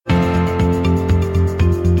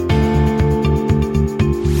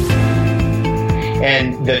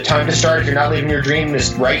And the time to start, if you're not living your dream,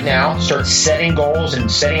 is right now. Start setting goals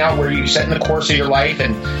and setting out where you're setting the course of your life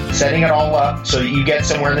and setting it all up so that you get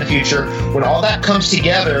somewhere in the future. When all that comes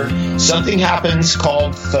together, something happens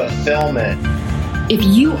called fulfillment. If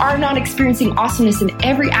you are not experiencing awesomeness in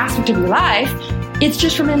every aspect of your life, it's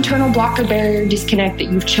just from an internal block or barrier disconnect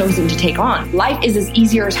that you've chosen to take on. Life is as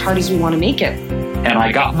easy or as hard as we want to make it. And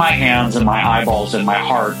I got my hands and my eyeballs and my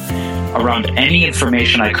heart around any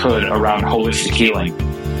information I could around holistic healing.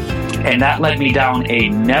 And that led me down a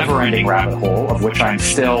never-ending rabbit hole of which I'm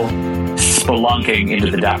still spelunking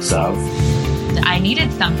into the depths of. I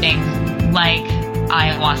needed something like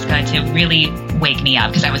ayahuasca to really wake me up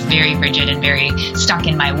because I was very rigid and very stuck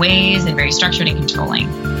in my ways and very structured and controlling.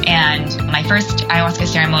 And my first ayahuasca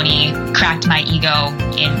ceremony cracked my ego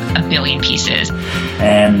in a billion pieces.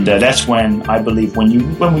 And that's when I believe when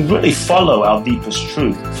we really follow our deepest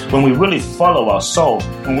truth, when we really follow our soul,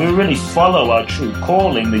 when we really follow our true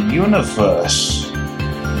calling, the universe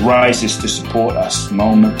rises to support us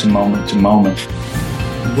moment to moment to moment.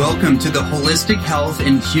 Welcome to the Holistic Health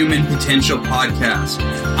and Human Potential Podcast.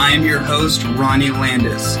 I am your host, Ronnie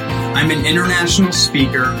Landis. I'm an international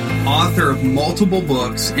speaker, author of multiple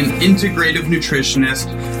books, an integrative nutritionist,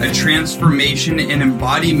 a transformation and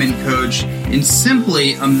embodiment coach, and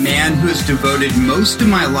simply a man who has devoted most of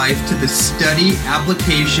my life to the study,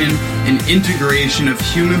 application, and integration of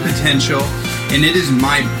human potential. And it is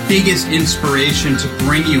my biggest inspiration to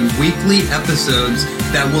bring you weekly episodes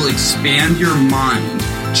that will expand your mind,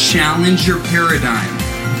 challenge your paradigm,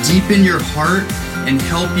 deepen your heart, and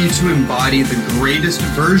help you to embody the greatest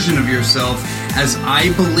version of yourself, as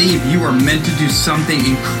I believe you are meant to do something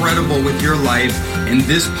incredible with your life, and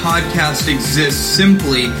this podcast exists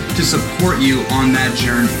simply to support you on that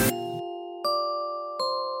journey.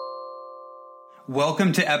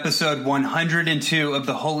 Welcome to episode 102 of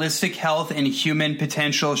the Holistic Health and Human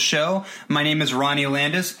Potential Show. My name is Ronnie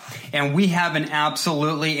Landis, and we have an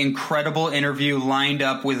absolutely incredible interview lined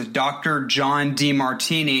up with Dr. John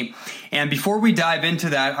Demartini. And before we dive into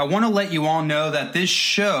that, I want to let you all know that this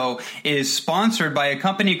show is sponsored by a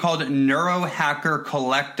company called Neurohacker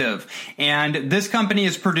Collective. And this company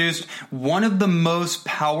has produced one of the most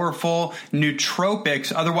powerful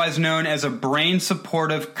nootropics, otherwise known as a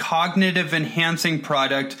brain-supportive, cognitive enhancing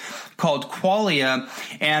product called Qualia.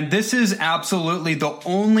 And this is absolutely the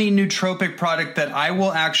only nootropic product that I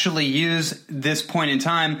will actually use this point in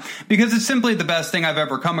time because it's simply the best thing I've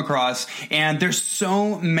ever come across. And there's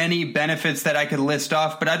so many benefits that I could list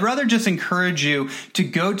off, but I'd rather just encourage you to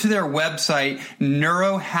go to their website,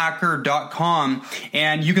 neurohacker.com,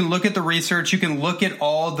 and you can look at the research, you can look at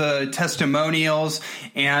all the testimonials,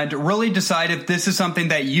 and really decide if this is something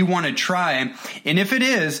that you want to try. And if it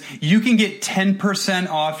is, you can get 10%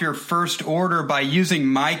 off your first order by using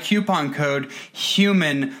my coupon code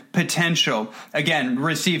Human Potential. Again,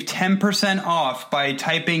 receive 10% off by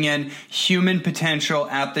typing in Human Potential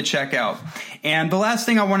at the checkout. And the last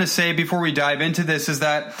thing I want to say before we dive into this is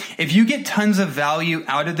that if you get tons of value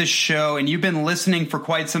out of this show and you've been listening for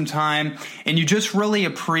quite some time and you just really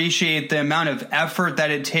appreciate the amount of effort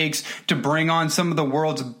that it takes to bring on some of the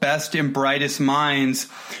world's best and brightest minds,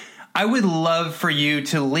 I would love for you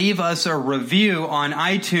to leave us a review on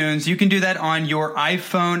iTunes. You can do that on your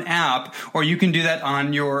iPhone app, or you can do that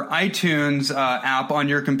on your iTunes app on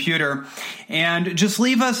your computer. And just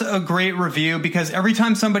leave us a great review, because every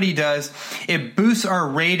time somebody does, it boosts our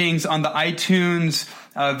ratings on the iTunes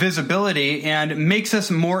visibility and makes us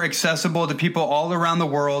more accessible to people all around the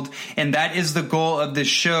world. And that is the goal of this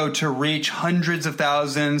show, to reach hundreds of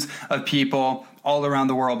thousands of people all around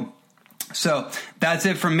the world. So that's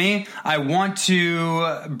it from me. I want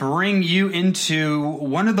to bring you into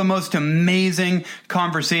one of the most amazing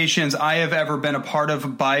conversations I have ever been a part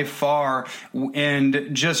of by far,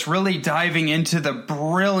 and just really diving into the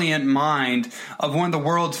brilliant mind of one of the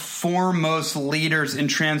world's foremost leaders in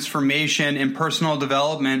transformation and personal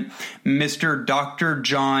development, Mr. Dr.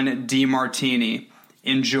 John Demartini.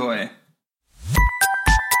 Enjoy.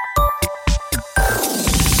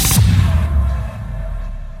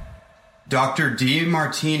 Dr.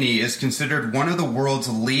 Demartini is considered one of the world's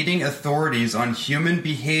leading authorities on human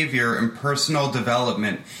behavior and personal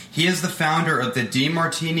development. He is the founder of the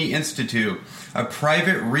Demartini Institute, a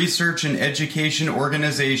private research and education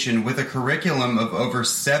organization with a curriculum of over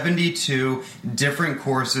 72 different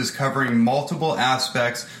courses covering multiple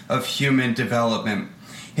aspects of human development.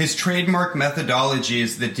 His trademark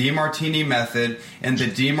methodologies, the Demartini method and the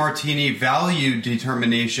Demartini value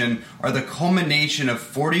determination, are the culmination of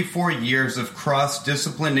 44 years of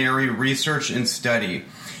cross-disciplinary research and study.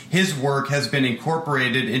 His work has been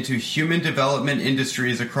incorporated into human development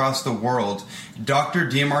industries across the world. Dr.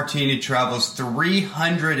 Demartini travels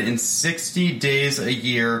 360 days a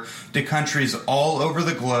year to countries all over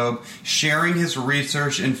the globe, sharing his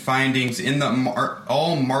research and findings in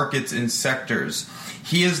all markets and sectors.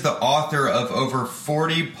 He is the author of over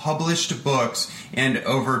 40 published books and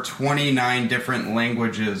over 29 different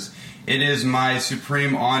languages. It is my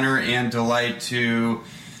supreme honor and delight to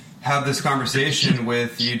have this conversation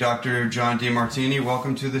with you, Dr. John Demartini.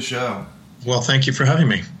 Welcome to the show. Well, thank you for having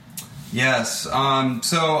me. Yes. So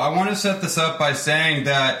I want to set this up by saying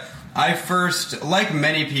that I first, like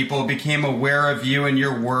many people, became aware of you and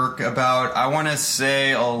your work about, I want to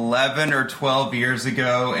say, 11 or 12 years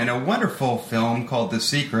ago in a wonderful film called The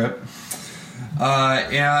Secret.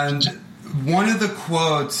 And one of the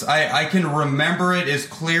quotes, I can remember it as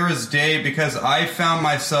clear as day because I found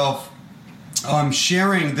myself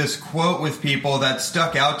sharing this quote with people that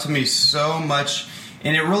stuck out to me so much,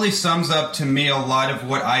 and it really sums up to me a lot of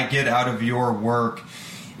what I get out of your work.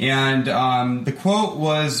 And the quote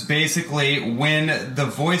was basically, when the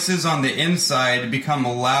voices on the inside become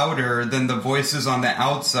louder than the voices on the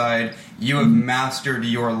outside, you have mastered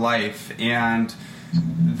your life. And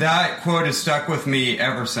that quote has stuck with me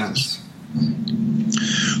ever since.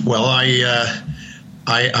 Well,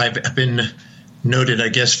 I've been noted, I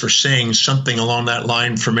guess, for saying something along that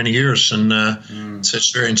line for many years, and so it's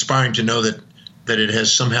very inspiring to know that it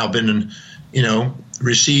has somehow been,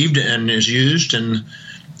 received and is used, and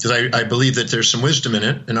because I believe that there's some wisdom in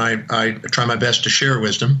it, and I try my best to share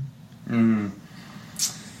wisdom.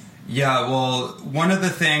 Yeah, well, one of the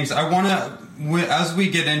things I want to, as we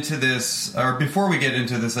get into this, or before we get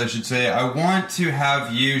into this, I should say, I want to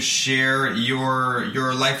have you share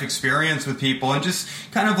your life experience with people, and just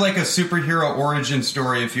kind of like a superhero origin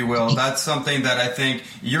story, if you will. That's something that I think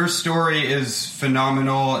your story is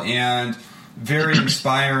phenomenal and very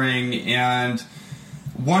inspiring. And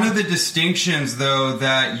one of the distinctions, though,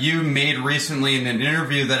 that you made recently in an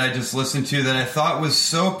interview that I just listened to that I thought was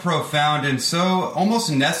so profound and so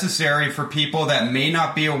almost necessary for people that may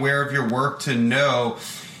not be aware of your work to know,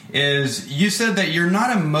 is you said that you're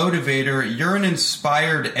not a motivator, you're an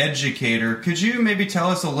inspired educator. Could you maybe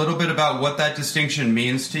tell us a little bit about what that distinction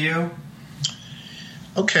means to you?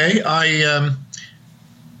 Okay.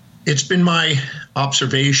 It's been my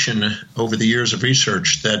observation over the years of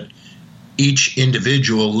research that each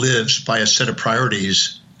individual lives by a set of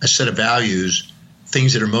priorities, a set of values,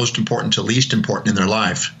 things that are most important to least important in their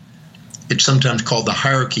life. It's sometimes called the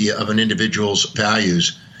hierarchy of an individual's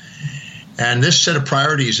values. And this set of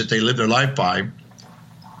priorities that they live their life by,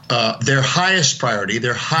 their highest priority,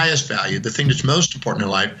 their highest value, the thing that's most important in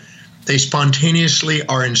life, they spontaneously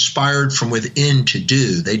are inspired from within to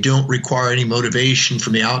do. They don't require any motivation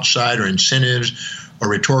from the outside or incentives or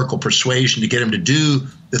rhetorical persuasion to get them to do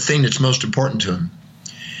the thing that's most important to them.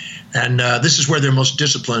 And this is where they're most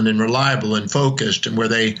disciplined and reliable and focused, and where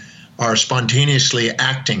they are spontaneously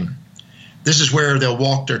acting. This is where they'll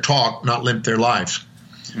walk their talk, not limp their life.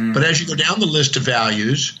 But as you go down the list of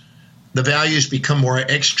values, the values become more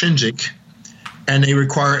extrinsic, and they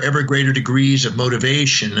require ever greater degrees of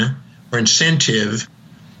motivation or incentive,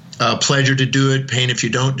 pleasure to do it, pain if you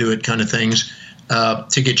don't do it kind of things,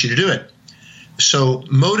 to get you to do it. So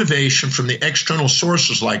motivation from the external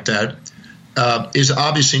sources like that is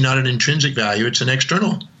obviously not an intrinsic value. It's an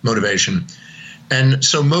external motivation. And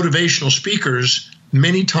so motivational speakers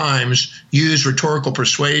many times use rhetorical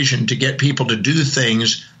persuasion to get people to do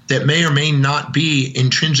things that may or may not be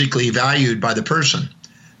intrinsically valued by the person.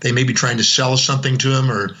 They may be trying to sell something to them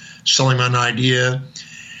or selling them an idea.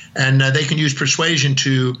 And they can use persuasion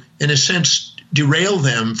to, in a sense, derail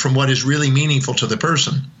them from what is really meaningful to the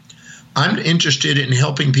person. I'm interested in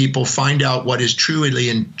helping people find out what is truly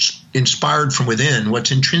inspired from within,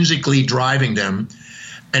 what's intrinsically driving them,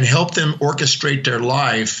 and help them orchestrate their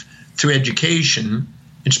life through education,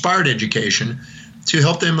 inspired education, to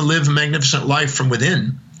help them live a magnificent life from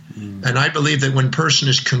within. And I believe that when a person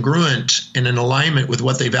is congruent and in alignment with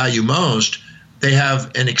what they value most, they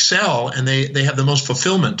have and excel, and they have the most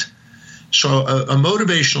fulfillment. So a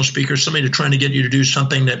motivational speaker is somebody trying to get you to do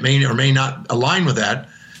something that may or may not align with that.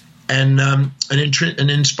 And an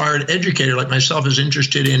inspired educator like myself is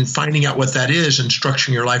interested in finding out what that is and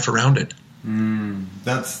structuring your life around it.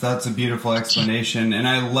 That's a beautiful explanation. And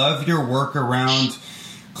I love your work around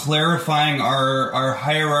clarifying our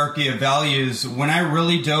hierarchy of values. When I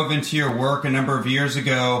really dove into your work a number of years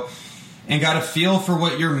ago and got a feel for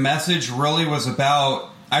what your message really was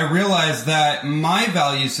about, I realized that my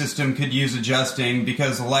value system could use adjusting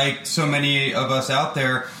because, like so many of us out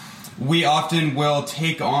there, we often will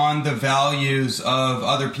take on the values of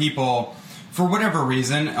other people for whatever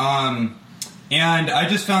reason. And I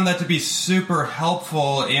just found that to be super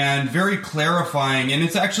helpful and very clarifying. And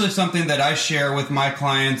it's actually something that I share with my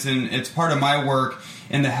clients, and it's part of my work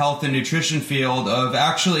in the health and nutrition field of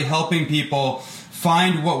actually helping people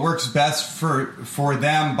find what works best for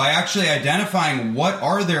them by actually identifying what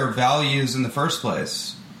are their values in the first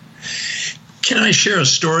place. Can I share a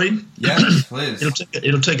story? Yes, please.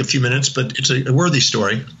 It'll take a few minutes, but it's a worthy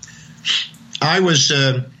story. I was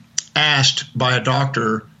asked by a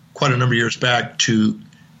doctor quite a number of years back who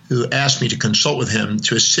asked me to consult with him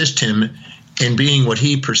to assist him in being what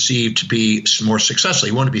he perceived to be more successful.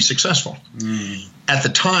 He wanted to be successful. At the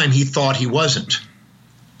time, he thought he wasn't.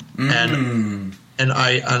 And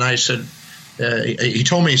I said, he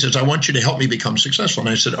told me, he says, I want you to help me become successful. And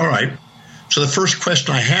I said, all right. So the first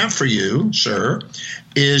question I have for you, sir,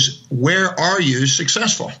 is where are you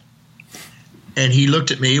successful? And he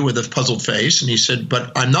looked at me with a puzzled face and he said,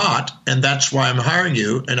 but I'm not, and that's why I'm hiring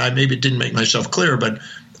you. And I maybe didn't make myself clear, but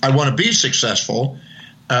I want to be successful.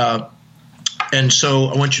 And so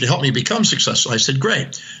I want you to help me become successful. I said,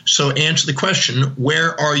 great. So answer the question,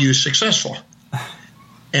 where are you successful?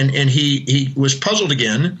 And he was puzzled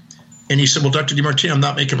again. And he said, well, Dr. Demartini, I'm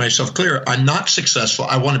not making myself clear. I'm not successful.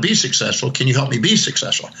 I want to be successful. Can you help me be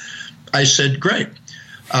successful? I said, great.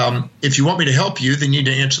 If you want me to help you, then you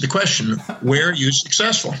need to answer the question, where are you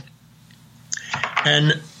successful?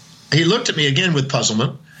 And he looked at me again with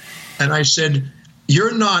puzzlement. And I said,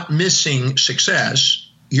 you're not missing success.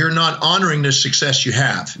 You're not honoring the success you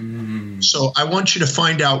have. So I want you to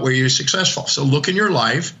find out where you're successful. So look in your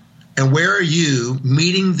life. And where are you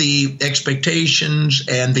meeting the expectations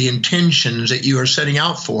and the intentions that you are setting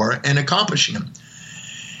out for and accomplishing them?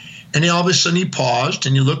 And all of a sudden he paused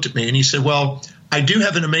and he looked at me and he said, well, I do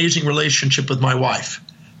have an amazing relationship with my wife.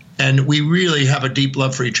 And we really have a deep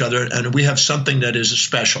love for each other. And we have something that is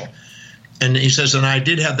special. And he says, and I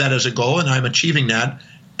did have that as a goal and I'm achieving that.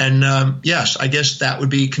 And yes, I guess that would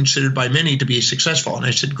be considered by many to be successful. And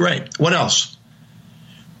I said, great. What else?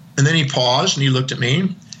 And then he paused and he looked at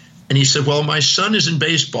me. And he said, well, my son is in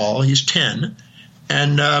baseball. He's 10.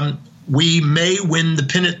 And we may win the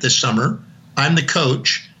pennant this summer. I'm the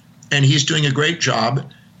coach, and he's doing a great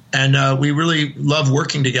job. And we really love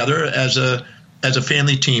working together as a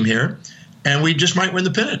family team here. And we just might win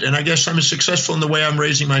the pennant. And I guess I'm successful in the way I'm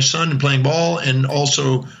raising my son and playing ball and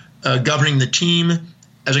also governing the team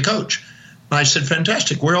as a coach. And I said,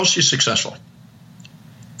 fantastic. Where else are you successful?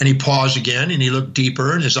 And he paused again, and he looked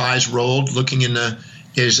deeper, and his eyes rolled, looking in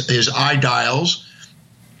his eye dials,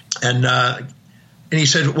 and he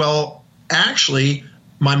said, well, actually,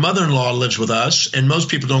 my mother-in-law lives with us, and most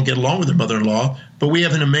people don't get along with their mother-in-law, but we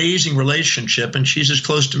have an amazing relationship, and she's as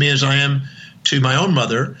close to me as I am to my own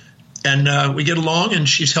mother, and we get along, and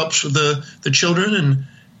she helps with the children,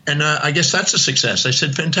 and I guess that's a success. I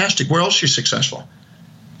said, fantastic. Where else are you successful?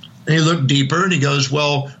 And he looked deeper, and he goes,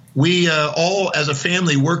 well, we all as a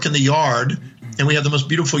family work in the yard, and we have the most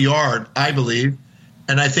beautiful yard, I believe.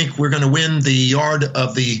 And I think we're going to win the yard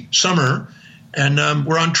of the summer, and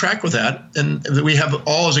we're on track with that. And we have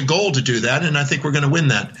all as a goal to do that, and I think we're going to win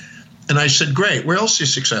that. And I said, great. Where else are you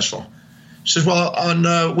successful? He said, well,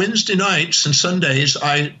 on Wednesday nights and Sundays,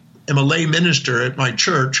 I am a lay minister at my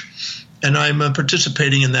church, and I'm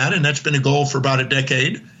participating in that, and that's been a goal for about a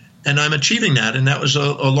decade, and I'm achieving that, and that was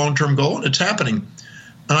a long-term goal, and it's happening.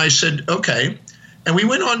 And I said, okay. And we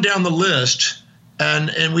went on down the list,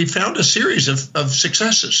 and we found a series of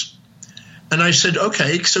successes. And I said,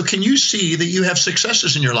 okay, so can you see that you have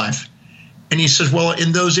successes in your life? And he says, well,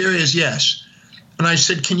 in those areas, yes. And I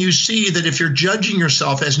said, can you see that if you're judging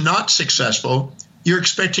yourself as not successful, you're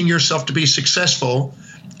expecting yourself to be successful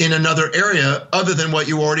in another area other than what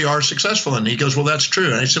you already are successful in? He goes, well, that's true.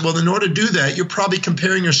 And I said, well, in order to do that, you're probably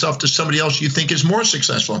comparing yourself to somebody else you think is more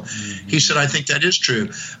successful. Mm-hmm. He said, I think that is true.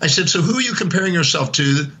 I said, so who are you comparing yourself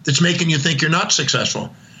to that's making you think you're not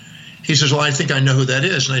successful? He says, well, I think I know who that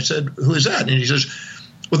is. And I said, who is that? And he says,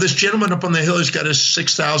 well, this gentleman up on the hill, he's got a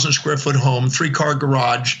 6,000 square foot home, 3-car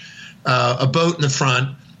garage, a boat in the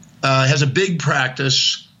front, has a big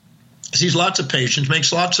practice, sees lots of patients,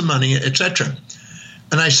 makes lots of money, etc.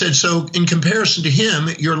 And I said, so in comparison to him,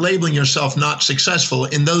 you're labeling yourself not successful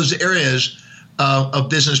in those areas of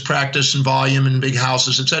business practice and volume and big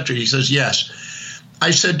houses, etc. He says, yes. I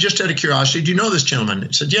said, just out of curiosity, do you know this gentleman?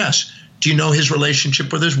 He said, yes. Do you know his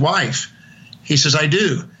relationship with his wife? He says, I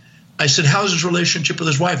do. I said, how's his relationship with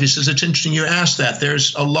his wife? He says, it's interesting you asked that.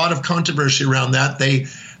 There's a lot of controversy around that. They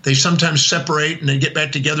sometimes separate and they get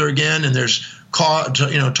back together again, and there's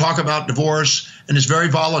talk about divorce, and it's very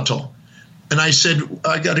volatile. And I said,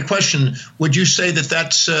 I got a question. Would you say that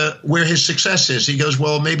that's where his success is? He goes,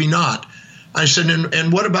 well, maybe not. I said,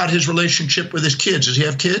 and what about his relationship with his kids? Does he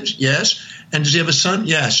have kids? Yes. And does he have a son?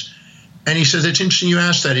 Yes. And he says, it's interesting you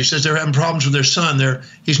asked that. He says they're having problems with their son.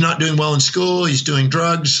 He's not doing well in school. He's doing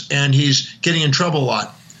drugs, and he's getting in trouble a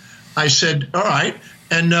lot. I said, all right.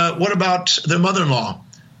 And what about their mother-in-law?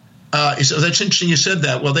 He said, that's interesting you said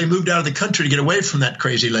that. Well, they moved out of the country to get away from that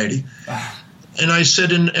crazy lady. And I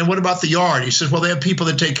said, and what about the yard? He says, well, they have people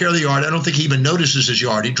that take care of the yard. I don't think he even notices his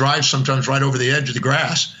yard. He drives sometimes right over the edge of the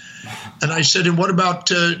grass. And I said, and what about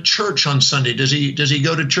church on Sunday? Does he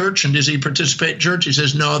go to church, and does he participate in church? He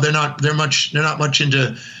says, no, they're not much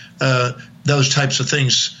into those types of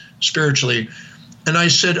things spiritually. And I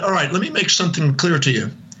said, all right, let me make something clear to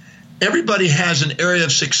you. Everybody has an area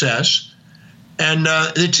of success, and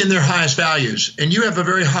it's in their highest values. And you have a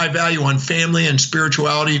very high value on family and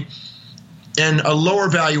spirituality, and a lower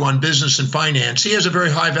value on business and finance. He has a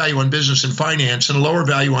very high value on business and finance and a lower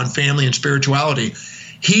value on family and spirituality.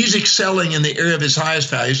 He's excelling in the area of his highest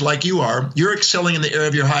values like you are. You're excelling in the area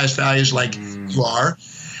of your highest values like you are,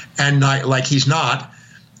 and like he's not.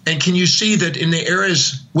 And can you see that in the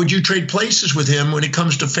areas, would you trade places with him when it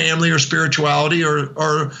comes to family or spirituality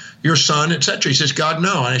or your son, et cetera? He says, God,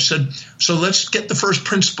 no. And I said, so let's get the first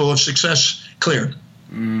principle of success clear.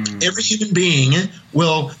 Every human being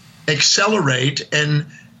will accelerate and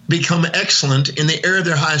become excellent in the area of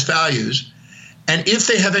their highest values. And if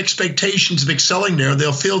they have expectations of excelling there,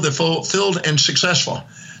 they'll feel they're fulfilled and successful.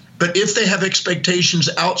 But if they have expectations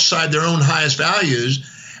outside their own highest values,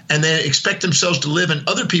 and they expect themselves to live in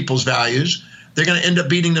other people's values, they're going to end up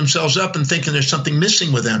beating themselves up and thinking there's something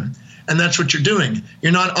missing with them. And that's what you're doing.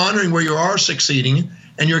 You're not honoring where you are succeeding,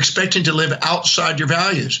 and you're expecting to live outside your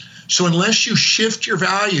values. So unless you shift your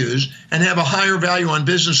values and have a higher value on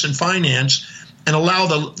business and finance and allow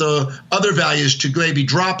the other values to maybe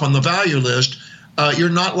drop on the value list, you're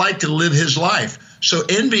not likely to live his life. So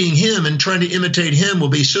envying him and trying to imitate him will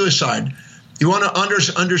be suicide. You want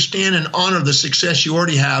to understand and honor the success you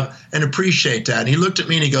already have and appreciate that. And he looked at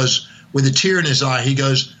me and he goes, with a tear in his eye, he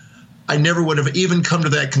goes, I never would have even come to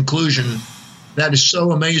that conclusion. That is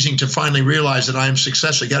so amazing to finally realize that I am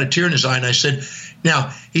successful. He got a tear in his eye. And I said,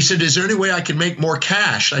 now, he said, is there any way I can make more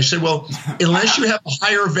cash? I said, well, unless you have a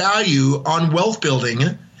higher value on wealth building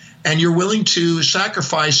and you're willing to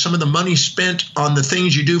sacrifice some of the money spent on the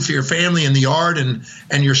things you do for your family and the art and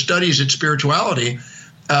your studies at spirituality,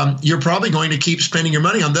 you're probably going to keep spending your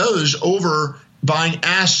money on those over buying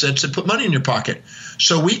assets that put money in your pocket.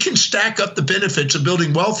 So we can stack up the benefits of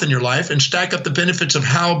building wealth in your life and stack up the benefits of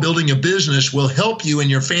how building a business will help you and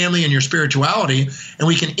your family and your spirituality. And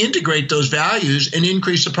we can integrate those values and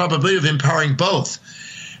increase the probability of empowering both.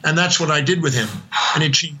 And that's what I did with him. And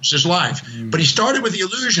it changed his life. But he started with the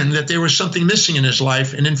illusion that there was something missing in his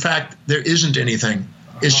life. And in fact, there isn't anything.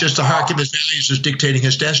 It's just the hierarchy of his values is dictating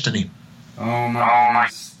his destiny. Oh my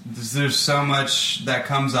goodness. There's so much that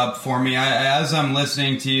comes up for me. As I'm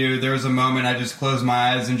listening to you, there was a moment I just closed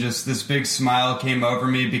my eyes and just this big smile came over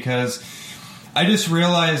me because I just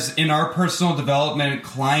realized in our personal development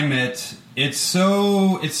climate, it's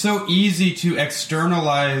so easy to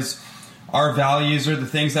externalize our values or the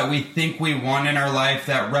things that we think we want in our life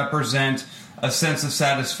that represent a sense of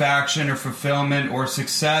satisfaction or fulfillment or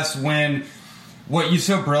success, when what you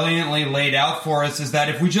so brilliantly laid out for us is that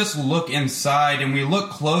if we just look inside and we look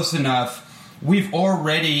close enough, we've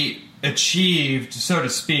already achieved, so to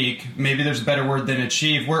speak. Maybe there's a better word than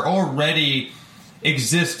achieve. We're already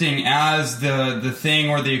existing as the thing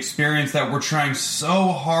or the experience that we're trying so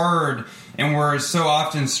hard and we're so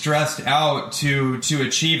often stressed out to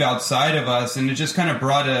achieve outside of us. And it just kind of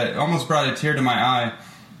almost brought a tear to my eye.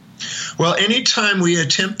 Well, anytime we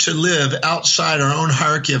attempt to live outside our own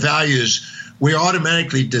hierarchy of values, we're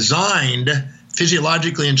automatically designed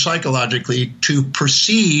physiologically and psychologically to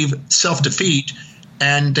perceive self-defeat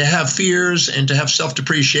and to have fears and to have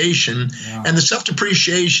self-depreciation. Yeah. And the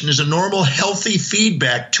self-depreciation is a normal, healthy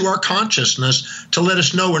feedback to our consciousness to let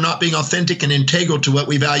us know we're not being authentic and integral to what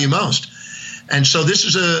we value most. And so this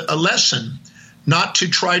is a lesson, not to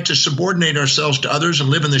try to subordinate ourselves to others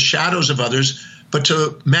and live in the shadows of others, but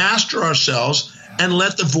to master ourselves and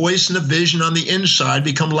let the voice and the vision on the inside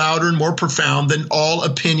become louder and more profound than all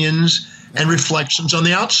opinions and reflections on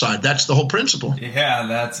the outside. That's the whole principle. Yeah,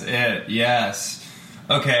 that's it. Yes.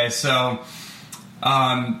 Okay, so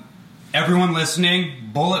everyone listening,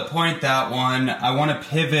 bullet point that one. I want to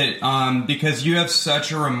pivot because you have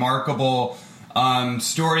such a remarkable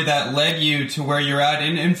story that led you to where you're at.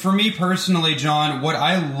 And for me personally, John, what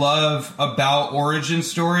I love about origin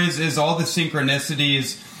stories is all the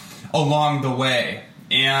synchronicities along the way.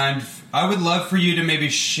 And I would love for you to maybe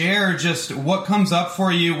share just what comes up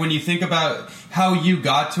for you when you think about how you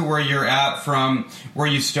got to where you're at from where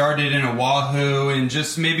you started in Oahu, and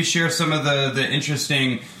just maybe share some of the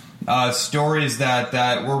interesting stories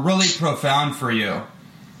that were really profound for you.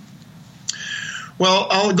 Well,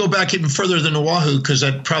 I'll go back even further than Oahu because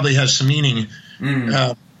that probably has some meaning.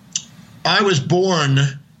 I was born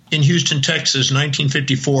in Houston, Texas,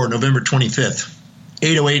 1954, November 25th,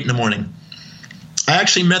 8:08 in the morning. I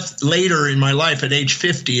actually met later in my life at age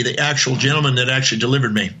 50 the actual gentleman that actually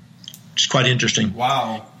delivered me, which is quite interesting.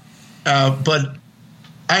 Wow. But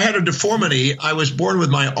I had a deformity. I was born with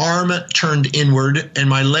my arm turned inward and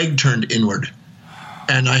my leg turned inward.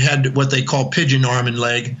 And I had what they call pigeon arm and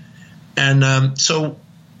leg. And so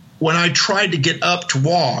when I tried to get up to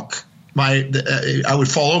walk, I would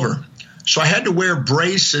fall over. So I had to wear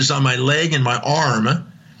braces on my leg and my arm.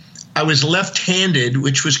 I was left-handed,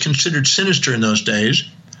 which was considered sinister in those days.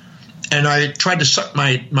 And I tried to suck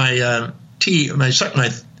my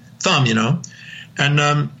thumb, you know.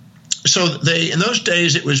 And so in those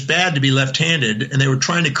days, it was bad to be left-handed, and they were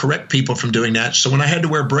trying to correct people from doing that. So when I had to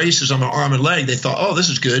wear braces on my arm and leg, they thought, oh, this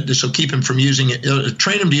is good. This will keep him from using it,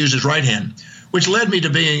 train him to use his right hand, which led me to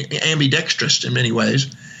being ambidextrous in many ways.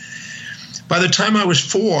 By the time I was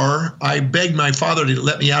 4, I begged my father to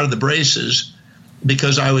let me out of the braces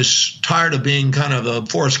because I was tired of being kind of a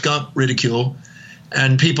Forrest Gump ridicule,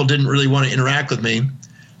 and people didn't really want to interact with me.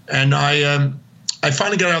 And I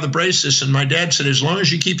finally got out of the braces, and my dad said, as long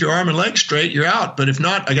as you keep your arm and leg straight, you're out. But if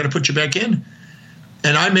not, I got to put you back in.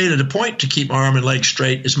 And I made it a point to keep my arm and leg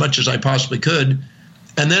straight as much as I possibly could.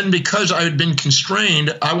 And then because I had been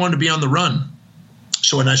constrained, I wanted to be on the run.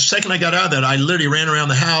 So when the second I got out of that, I literally ran around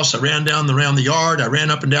the house. I ran around the yard. I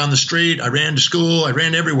ran up and down the street. I ran to school. I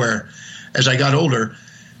ran everywhere as I got older.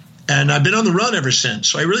 And I've been on the run ever since.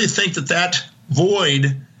 So I really think that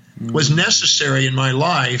void was necessary in my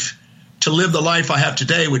life to live the life I have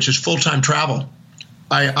today, which is full-time travel.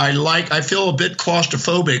 I feel a bit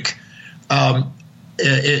claustrophobic.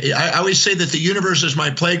 I always say that the universe is my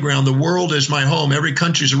playground, the world is my home, every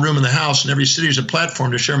country is a room in the house, and every city is a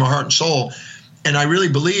platform to share my heart and soul. And I really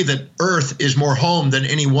believe that Earth is more home than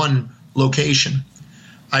any one location.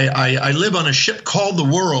 I live on a ship called the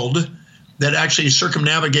World that actually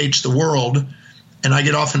circumnavigates the world, and I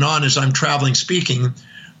get off and on as I'm traveling speaking.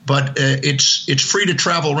 But it's free to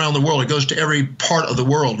travel around the world. It goes to every part of the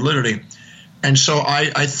world, literally. And so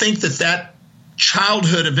I think that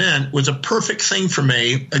childhood event was a perfect thing for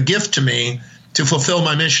me, a gift to me to fulfill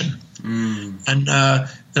my mission. And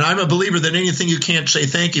I'm a believer that anything you can't say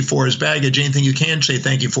thank you for is baggage. Anything you can say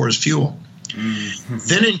thank you for is fuel.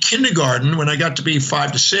 Then in kindergarten, when I got to be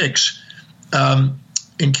 5 to 6,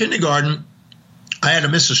 in kindergarten, I had a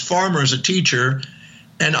Mrs. Farmer as a teacher.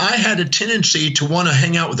 And I had a tendency to want to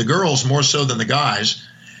hang out with the girls more so than the guys.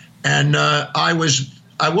 And I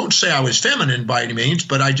won't say I was feminine by any means,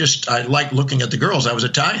 but I liked looking at the girls. I was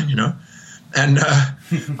Italian, you know. And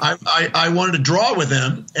I wanted to draw with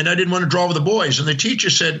them, and I didn't want to draw with the boys. And the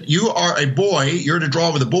teacher said, you are a boy, you're to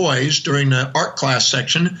draw with the boys during the art class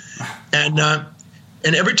section. And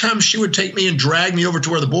every time she would take me and drag me over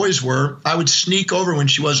to where the boys were, I would sneak over when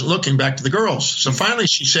she wasn't looking back to the girls. So finally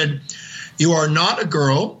she said, you are not a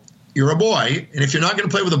girl, you're a boy, and if you're not going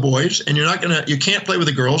to play with the boys and you can't play with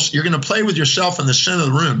the girls, you're going to play with yourself in the center of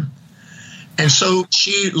the room. And so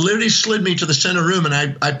she literally slid me to the center room, and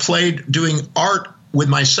I played doing art with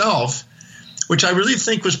myself, which I really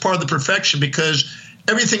think was part of the perfection, because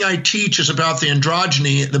everything I teach is about the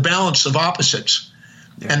androgyny, the balance of opposites,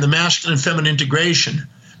 and the masculine and feminine integration.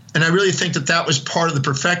 And I really think that was part of the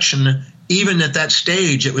perfection. Even at that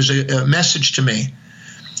stage, it was a message to me.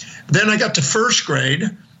 Then I got to first grade,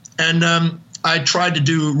 and I tried to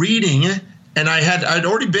do reading, and I'd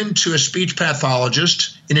already been to a speech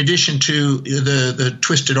pathologist in addition to the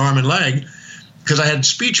twisted arm and leg, because I had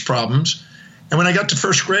speech problems. And when I got to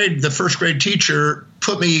first grade, the first grade teacher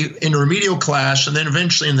put me in a remedial class, and then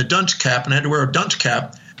eventually in the dunce cap, and I had to wear a dunce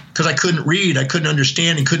cap because I couldn't read, I couldn't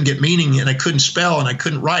understand, and couldn't get meaning, and I couldn't spell, and I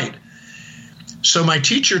couldn't write. So my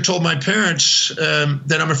teacher told my parents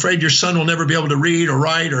that I'm afraid your son will never be able to read or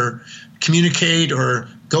write or communicate or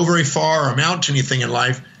go very far or amount to anything in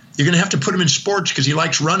life. You're going to have to put him in sports because he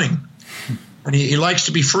likes running and he likes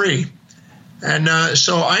to be free. And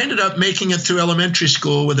so I ended up making it through elementary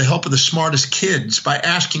school with the help of the smartest kids by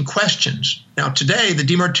asking questions. Now today, the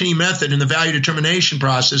Demartini method and the value determination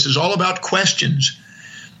process is all about questions,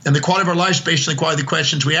 and the quality of our life is based on the quality of the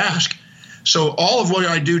questions we ask. So all of what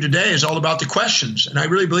I do today is all about the questions. And I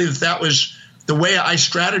really believe that was the way I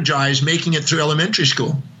strategized making it through elementary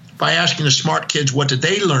school, by asking the smart kids, what did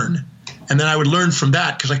they learn? And then I would learn from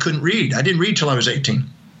that because I couldn't read. I didn't read till I was 18.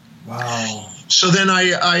 Wow. So then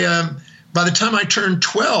by the time I turned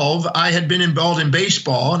 12, I had been involved in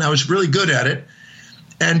baseball, and I was really good at it.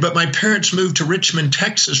 But my parents moved to Richmond,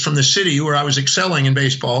 Texas from the city where I was excelling in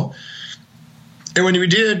baseball. And when we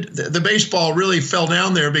did, the baseball really fell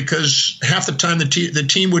down there because half the time the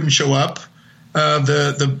team wouldn't show up.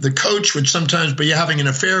 The coach would sometimes be having an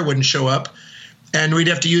affair, wouldn't show up. And we'd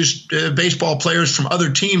have to use baseball players from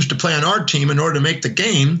other teams to play on our team in order to make the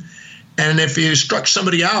game. And if you struck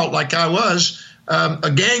somebody out like I was,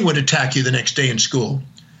 a gang would attack you the next day in school.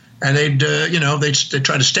 And they'd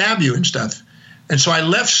try to stab you and stuff. And so I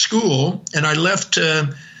left school, and I left,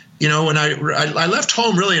 when I left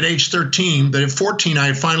home really at age 13, but at 14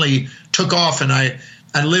 I finally took off, and I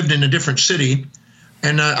lived in a different city.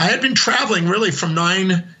 And I had been traveling really from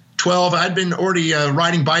 9, 12. I'd been already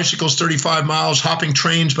riding bicycles 35 miles, hopping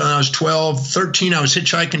trains when I was 12. 13, I was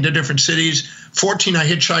hitchhiking to different cities. 14, I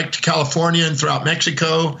hitchhiked to California and throughout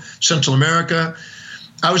Mexico, Central America.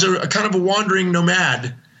 I was a kind of a wandering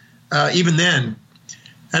nomad even then.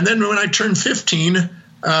 And then when I turned 15,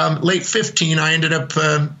 late 15, I ended up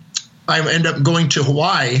going to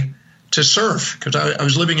Hawaii to surf because I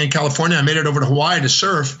was living in California. I made it over to Hawaii to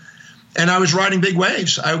surf, and I was riding big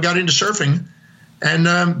waves. I got into surfing, and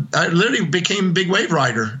I literally became a big wave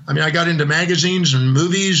rider. I mean, I got into magazines and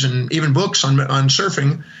movies and even books on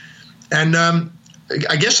surfing, and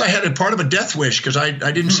I guess I had a part of a death wish because I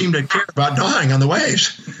didn't seem to care about dying on the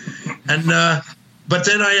waves, and but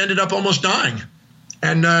then I ended up almost dying.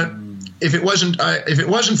 And if it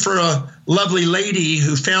wasn't for a lovely lady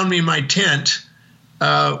who found me in my tent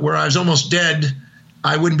where I was almost dead,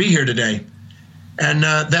 I wouldn't be here today. And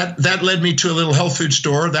that led me to a little health food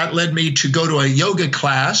store. That led me to go to a yoga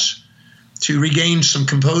class to regain some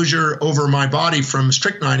composure over my body from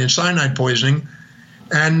strychnine and cyanide poisoning.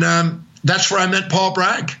 And that's where I met Paul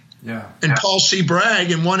Bragg. Yeah. And Paul C. Bragg,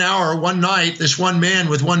 in 1 hour, one night, this one man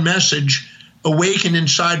with one message awakened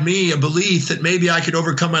inside me a belief that maybe I could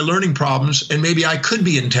overcome my learning problems and maybe I could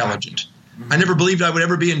be intelligent. I never believed I would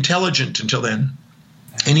ever be intelligent until then.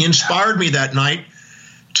 And he inspired me that night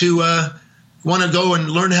to want to go and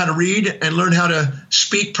learn how to read and learn how to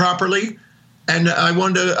speak properly. And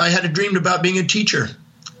I had a dream about being a teacher.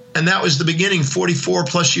 And that was the beginning 44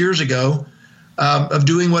 plus years ago of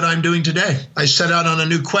doing what I'm doing today. I set out on a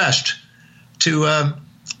new quest to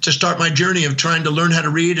start my journey of trying to learn how to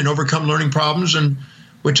read and overcome learning problems, and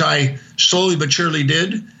which I slowly but surely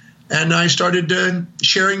did. And I started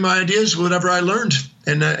sharing my ideas, whatever I learned.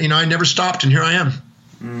 And, I never stopped, and here I am.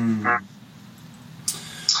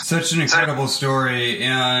 Such an incredible story.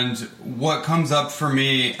 And what comes up for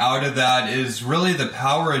me out of that is really the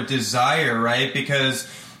power of desire, right? Because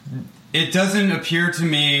it doesn't appear to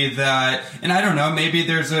me that, and I don't know, maybe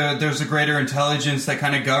there's a greater intelligence that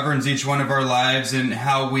kind of governs each one of our lives and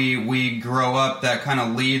how we grow up that kind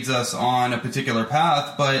of leads us on a particular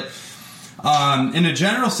path. But in a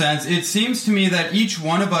general sense, it seems to me that each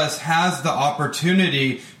one of us has the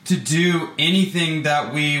opportunity to do anything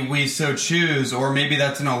that we so choose, or maybe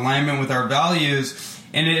that's in alignment with our values.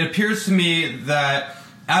 And it appears to me that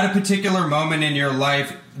at a particular moment in your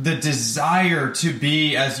life, the desire to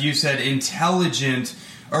be, as you said, intelligent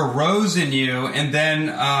arose in you, and then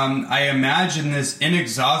I imagine this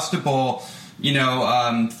inexhaustible,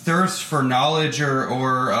 thirst for knowledge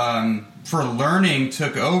or for learning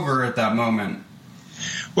took over at that moment.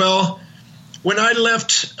 Well, when I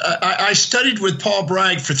left, I studied with Paul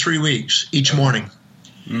Bragg for 3 weeks each morning,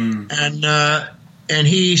 and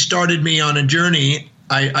he started me on a journey.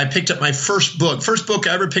 I picked up my first book. First book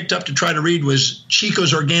I ever picked up to try to read was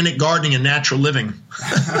Chico's Organic Gardening and Natural Living.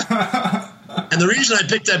 And the reason I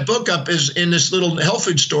picked that book up is in this little health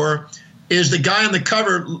food store is the guy on the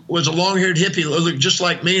cover was a long-haired hippie, looked just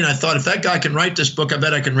like me, and I thought, if that guy can write this book, I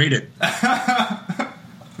bet I can read it.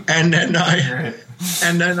 And then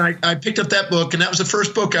I picked up that book, and that was the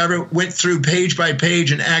first book I ever went through page by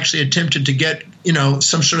page and actually attempted to get,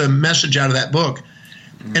 some sort of message out of that book.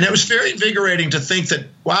 And it was very invigorating to think that,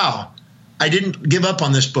 wow, I didn't give up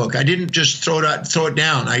on this book. I didn't just throw it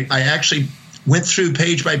down. I actually went through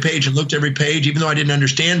page by page and looked every page, even though I didn't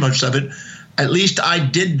understand much of it. At least I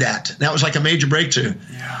did that. That was like a major breakthrough.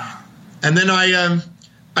 Yeah. And then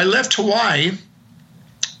I left Hawaii,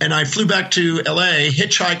 and I flew back to L.A.,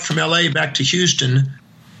 hitchhiked from L.A. back to Houston,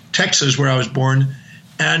 Texas, where I was born,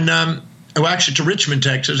 and actually to Richmond,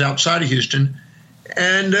 Texas, outside of Houston.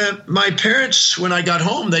 And my parents, when I got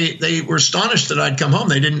home, they were astonished that I'd come home.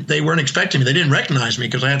 They weren't expecting me. They didn't recognize me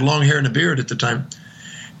because I had long hair and a beard at the time.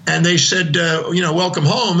 And they said, welcome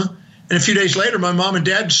home. And a few days later, my mom and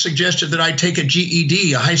dad suggested that I take a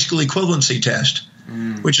GED, a high school equivalency test,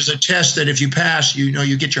 which is a test that if you pass,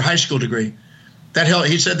 you get your high school degree. That helped.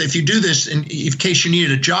 He said that if you do this, in case you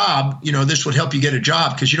needed a job, this would help you get a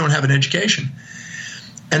job because you don't have an education.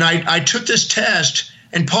 And I took this test,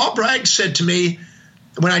 and Paul Bragg said to me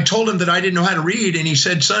when I told him that I didn't know how to read, and he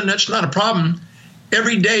said, son, that's not a problem.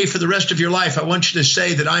 Every day for the rest of your life, I want you to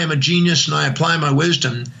say that I am a genius and I apply my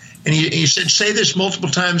wisdom. And he said, say this multiple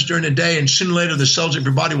times during the day, and sooner or later the cells of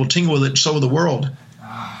your body will tingle with it, and so will the world.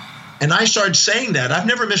 And I started saying that. I've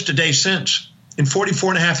never missed a day since. In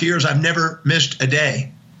 44 and a half years, I've never missed a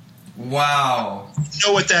day. Wow. I didn't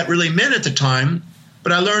know what that really meant at the time,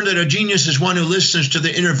 but I learned that a genius is one who listens to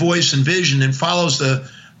the inner voice and vision and follows the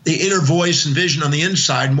inner voice and vision on the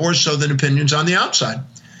inside more so than opinions on the outside.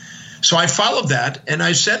 So I followed that, and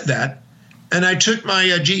I said that. And I took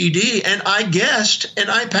my GED, and I guessed,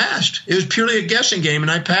 and I passed. It was purely a guessing game,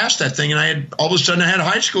 and I passed that thing. And all of a sudden I had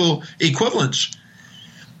high school equivalence.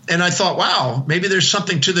 And I thought, wow, maybe there's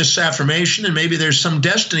something to this affirmation, and maybe there's some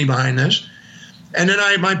destiny behind this. And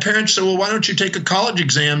then my parents said, well, why don't you take a college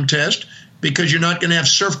exam test? Because you're not going to have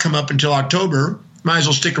surf come up until October. Might as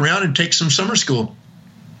well stick around and take some summer school.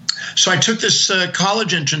 So I took this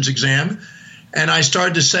college entrance exam. And I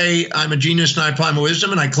started to say, I'm a genius and I apply my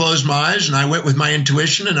wisdom. And I closed my eyes and I went with my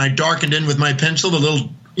intuition and I darkened in with my pencil, the little,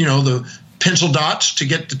 the pencil dots to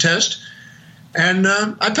get the test. And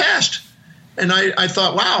I passed. And I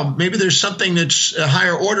thought, wow, maybe there's something that's a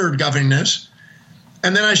higher order governing this.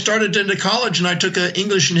 And then I started into college and I took an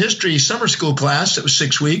English and history summer school class. It was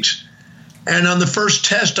 6 weeks. And on the first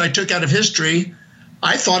test I took out of history,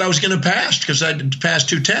 I thought I was going to pass because I had passed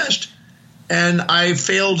 2 tests. And I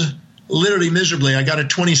failed literally miserably. I got a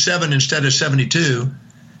 27 instead of 72.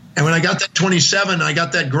 And when I got that 27, I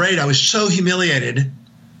got that grade. I was so humiliated.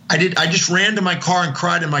 I just ran to my car and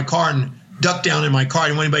cried in my car and ducked down in my car. I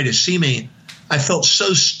didn't want anybody to see me. I felt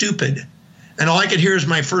so stupid. And all I could hear is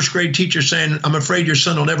my first grade teacher saying, I'm afraid your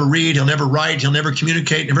son will never read, he'll never write, he'll never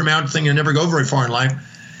communicate, never amount to anything, he'll never go very far in life.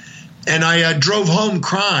 And I drove home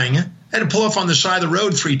crying. I had to pull off on the side of the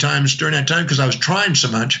road 3 times during that time because I was trying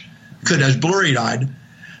so much. I was blurry-eyed.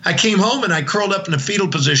 I came home and I curled up in a fetal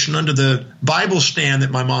position under the Bible stand that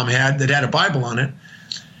my mom had that had a Bible on it.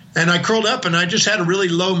 And I curled up and I just had a really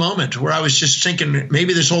low moment where I was just thinking,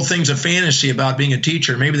 maybe this whole thing's a fantasy about being a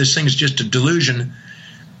teacher. Maybe this thing's just a delusion,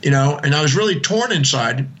 and I was really torn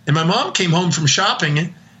inside. And my mom came home from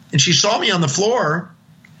shopping and she saw me on the floor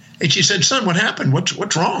and she said, son, what happened?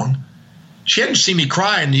 What's wrong? She hadn't seen me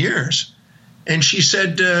cry in years. And she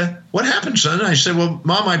said, what happened, son? I said, well,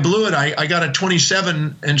 Mom, I blew it. I got a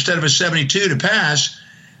 27 instead of a 72 to pass.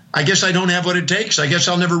 I guess I don't have what it takes. I guess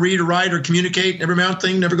I'll never read or write or communicate, never amount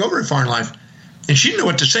thing, never go very far in life. And she didn't know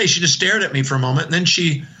what to say. She just stared at me for a moment. And then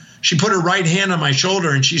she put her right hand on my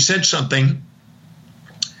shoulder and she said something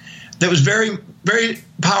that was very, very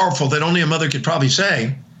powerful that only a mother could probably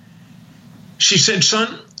say. She said,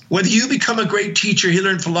 son, whether you become a great teacher,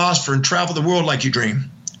 healer, and philosopher and travel the world like you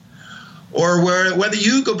dream, or whether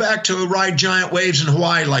you go back to ride giant waves in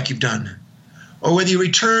Hawaii like you've done, or whether you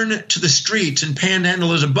return to the streets and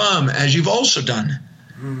panhandle as a bum, as you've also done,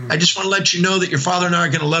 I just want to let you know that your father and I are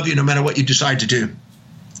going to love you no matter what you decide to do.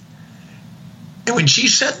 And when she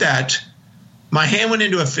said that, my hand went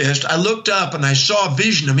into a fist. I looked up and I saw a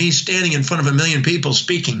vision of me standing in front of 1 million people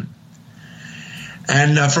speaking,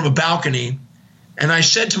 and from a balcony. And I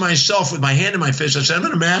said to myself with my hand in my fist, I said, I'm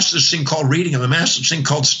going to master this thing called reading. I'm going to master this thing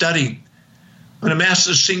called study. I'm going to master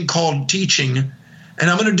this thing called teaching, and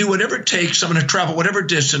I'm going to do whatever it takes. I'm going to travel whatever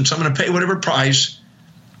distance. I'm going to pay whatever price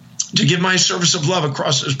to give my service of love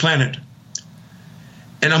across this planet.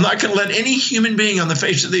 And I'm not going to let any human being on the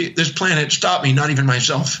face of this planet stop me, not even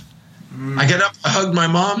myself. I got up, I hugged my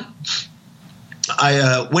mom.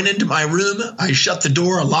 I went into my room. I shut the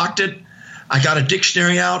door. I locked it. I got a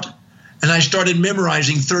dictionary out, and I started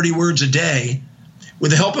memorizing 30 words a day with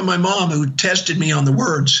the help of my mom, who tested me on the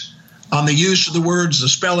words, on the use of the words, the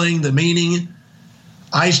spelling, the meaning.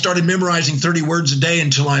 I started memorizing 30 words a day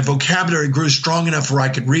until my vocabulary grew strong enough where I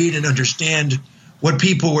could read and understand what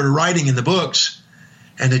people were writing in the books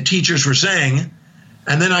and the teachers were saying.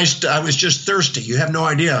 And then I was just thirsty. You have no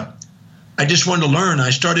idea. I just wanted to learn. I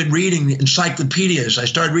started reading encyclopedias. I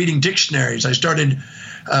started reading dictionaries. I started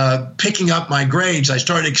picking up my grades. I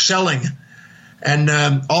started excelling. And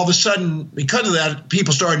all of a sudden, because of that,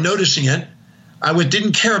 people started noticing it. I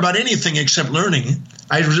didn't care about anything except learning.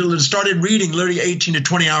 I started reading literally 18 to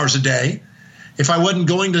 20 hours a day. If I wasn't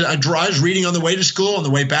going to, I was reading on the way to school, on the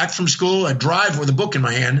way back from school. I'd drive with a book in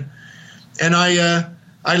my hand. And I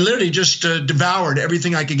literally just devoured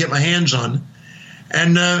everything I could get my hands on.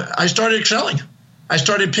 And I started excelling. I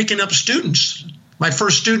started picking up students. My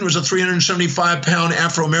first student was a 375-pound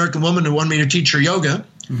Afro-American woman who wanted me to teach her yoga.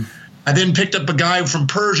 I then picked up a guy from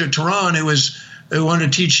Persia, Tehran, who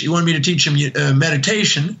wanted me to teach him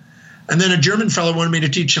meditation. And then a German fellow wanted me to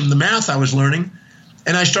teach him the math I was learning.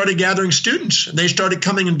 And I started gathering students. They started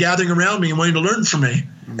coming and gathering around me and wanting to learn from me.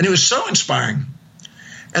 And it was so inspiring.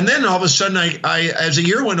 And then all of a sudden, I as the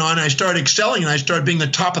year went on, I started excelling and I started being the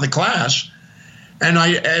top of the class. And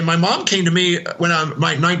my mom came to me when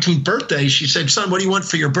my 19th birthday. She said, "Son, what do you want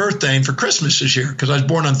for your birthday and for Christmas this year?" Because I was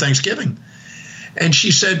born on Thanksgiving. And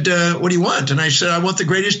she said, "What do you want?" And I said, "I want the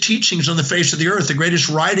greatest teachings on the face of the earth, the greatest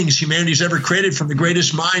writings humanity's ever created from the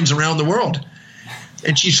greatest minds around the world."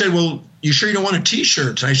 And she said, "Well, you sure you don't want a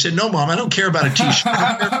T-shirt?" And I said, "No, Mom, I don't care about a T-shirt. I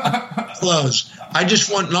don't care about clothes. I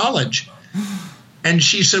just want knowledge." And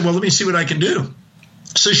she said, "Well, let me see what I can do."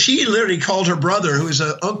 So she literally called her brother, who is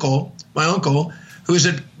my uncle, who was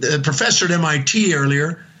a professor at MIT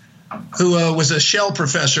earlier, who was a shell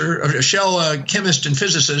professor, a shell chemist and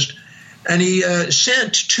physicist, and he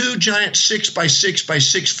sent 2 giant 6x6 by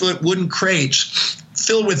 6 foot wooden crates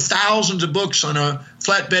filled with thousands of books on a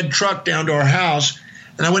flatbed truck down to our house.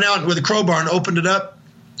 And I went out with a crowbar and opened it up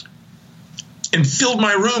and filled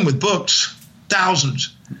my room with books,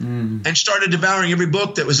 thousands, and started devouring every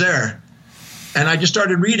book that was there. And I just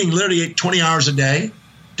started reading literally 20 hours a day,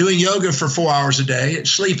 doing yoga for 4 hours a day,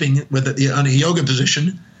 sleeping on a yoga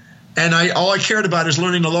position. And all I cared about is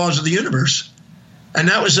learning the laws of the universe. And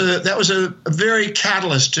that was a very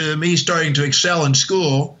catalyst to me starting to excel in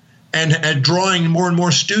school and drawing more and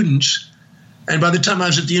more students. And by the time I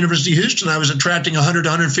was at the University of Houston, I was attracting 100 to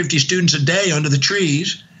 150 students a day under the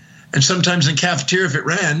trees, and sometimes in the cafeteria if it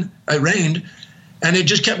rained. And it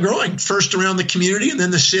just kept growing, first around the community, and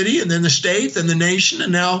then the city, and then the state, then the nation.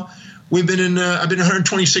 And now I've been in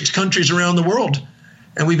 126 countries around the world,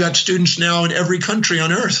 and we've got students now in every country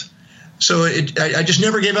on earth. So I just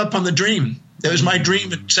never gave up on the dream. That was my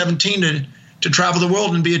dream at 17 to travel the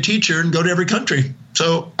world and be a teacher and go to every country.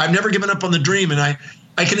 So I've never given up on the dream, and I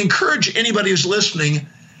can encourage anybody who's listening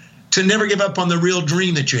to never give up on the real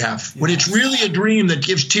dream that you have. Yes. When it's really a dream that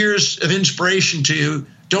gives tears of inspiration to you,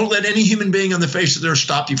 don't let any human being on the face of the earth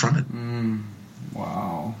stop you from it.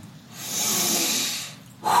 Wow.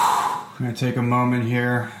 I'm going to take a moment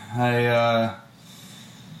here.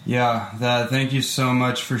 Thank you so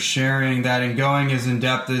much for sharing that and going as in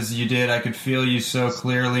depth as you did. I could feel you so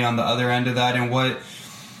clearly on the other end of that. And what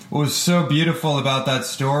was so beautiful about that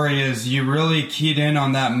story is you really keyed in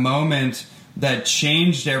on that moment that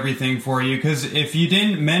changed everything for you. Because if you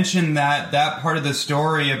didn't mention that part of the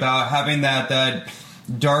story about having that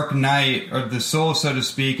dark night of the soul, so to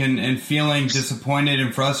speak, and feeling disappointed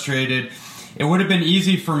and frustrated, it would have been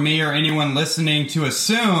easy for me or anyone listening to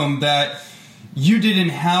assume that you didn't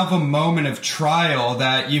have a moment of trial,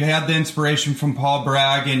 that you had the inspiration from Paul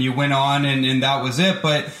Bragg and you went on and that was it.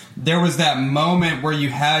 But there was that moment where you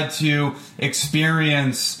had to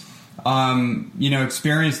experience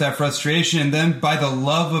that frustration. And then by the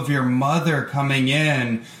love of your mother coming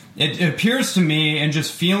in, it appears to me, and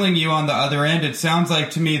just feeling you on the other end, it sounds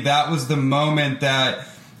like to me that was the moment that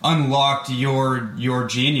unlocked your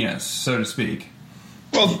genius, so to speak.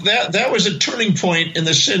 Well, that was a turning point in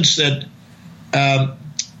the sense that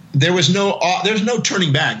there's no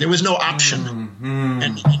turning back. There was no option. Mm-hmm.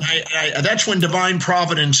 And that's when divine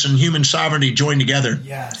providence and human sovereignty join together.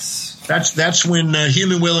 Yes. That's when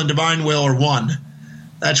human will and divine will are one.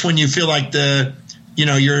 That's when you feel like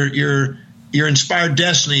your inspired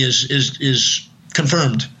destiny is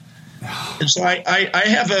confirmed. And so I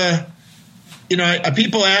have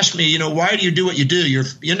people ask me, why do you do what you do? You're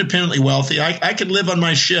independently wealthy. I could live on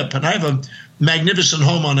my ship, and I have a magnificent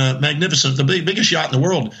home on the biggest yacht in the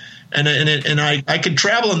world. And I could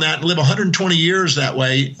travel in that and live 120 years that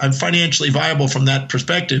way. I'm financially viable from that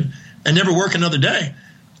perspective and never work another day.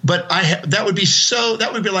 But that would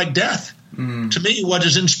be like death. To me, what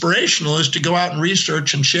is inspirational is to go out and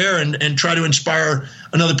research and share and try to inspire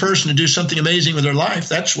another person to do something amazing with their life.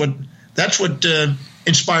 That's what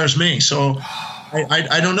inspires me. So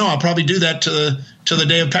I don't know. I'll probably do that to the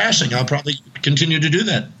day of passing. I'll probably continue to do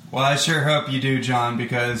that. Well, I sure hope you do, John,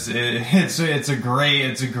 because it's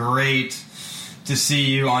great to see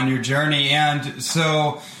you on your journey. And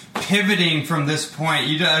so, pivoting from this point,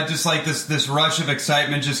 you just like this rush of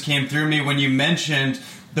excitement just came through me when you mentioned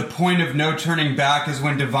the point of no turning back is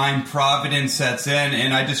when divine providence sets in.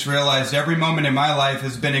 And I just realized every moment in my life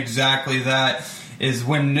has been exactly that, is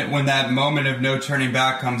when that moment of no turning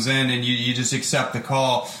back comes in and you just accept the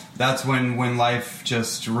call. That's when life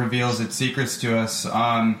just reveals its secrets to us.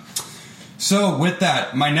 So with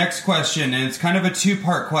that, my next question, and it's kind of a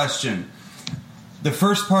two-part question. The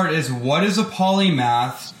first part is, what is a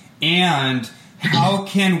polymath, and how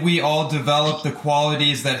can we all develop the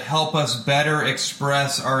qualities that help us better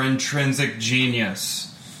express our intrinsic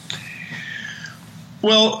genius?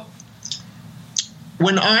 Well,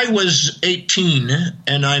 when I was 18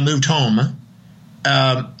 and I moved home,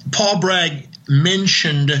 Paul Bragg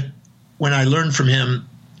mentioned, when I learned from him,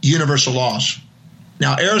 universal laws.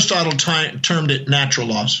 Now, Aristotle termed it natural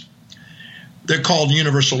laws. They're called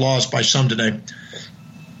universal laws by some today.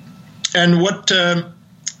 And what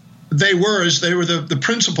they were the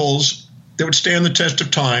principles that would stand the test of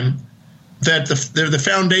time, that they're the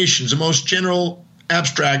foundations, the most general,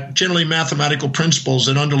 abstract, generally mathematical principles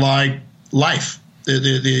that underlie life,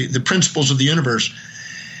 the principles of the universe.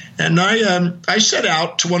 And I set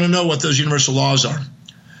out to want to know what those universal laws are.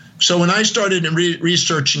 So when I started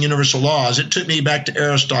researching universal laws, it took me back to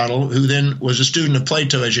Aristotle, who then was a student of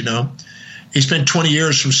Plato, as you know. He spent 20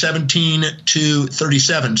 years from 17 to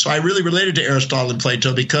 37. So I really related to Aristotle and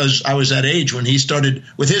Plato because I was that age when he started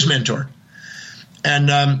with his mentor.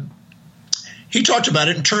 And he talked about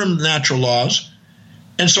it in terms of natural laws.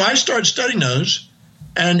 And so I started studying those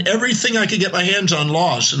and everything I could get my hands on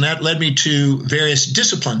laws. And that led me to various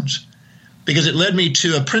disciplines, because it led me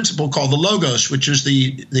to a principle called the logos, which is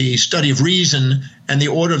the study of reason and the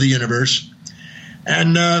order of the universe.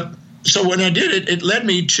 And so when I did it, it led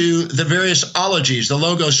me to the various ologies. The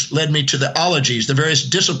logos led me to the ologies, the various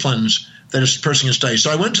disciplines that a person can study. So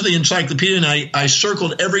I went to the encyclopedia and I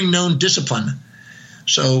circled every known discipline.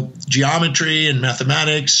 So geometry and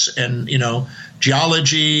mathematics and,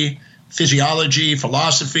 geology, physiology,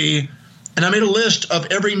 philosophy. And I made a list of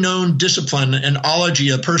every known discipline and ology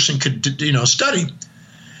a person could, study.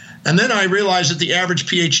 And then I realized that the average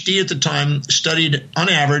PhD at the time studied, on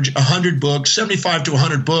average, 100 books, 75 to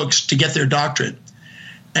 100 books to get their doctorate.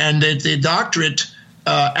 And the doctorate,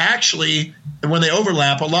 actually, when they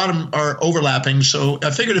overlap, a lot of them are overlapping. So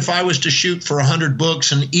I figured if I was to shoot for 100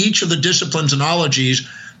 books in each of the disciplines and ologies,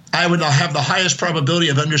 I would have the highest probability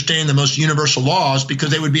of understanding the most universal laws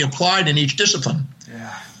because they would be applied in each discipline.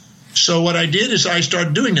 Yeah. So what I did is I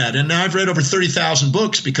started doing that. And now I've read over 30,000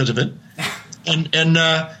 books because of it. And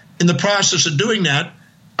in the process of doing that,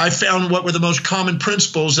 I found what were the most common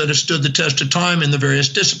principles that have stood the test of time in the various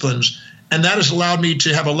disciplines, and that has allowed me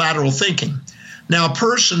to have a lateral thinking. Now, a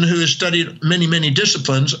person who has studied many, many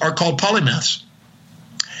disciplines are called polymaths.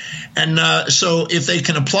 And so if they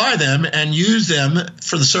can apply them and use them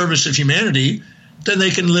for the service of humanity, then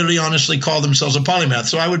they can literally honestly call themselves a polymath.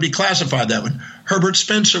 So I would be classified that one. Herbert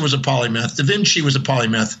Spencer was a polymath. Da Vinci was a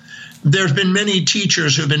polymath. There's been many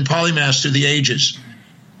teachers who have been polymaths through the ages.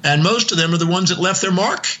 And most of them are the ones that left their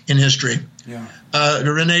mark in history. Yeah.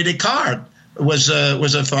 René Descartes was a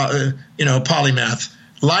polymath.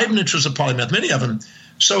 Leibniz was a polymath. Many of them.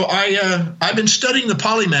 So I've been studying the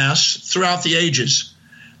polymaths throughout the ages.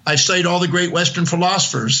 I've studied all the great Western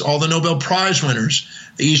philosophers, all the Nobel Prize winners,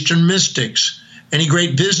 the Eastern mystics, any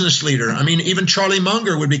great business leader. I mean, even Charlie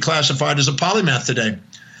Munger would be classified as a polymath today.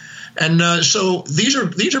 And so these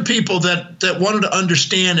are people that wanted to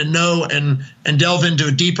understand and know and delve into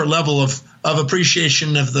a deeper level of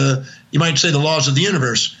appreciation of you might say, the laws of the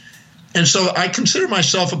universe. And so I consider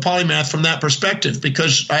myself a polymath from that perspective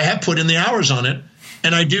because I have put in the hours on it,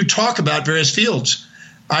 and I do talk about various fields.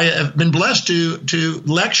 I have been blessed to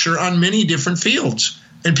lecture on many different fields,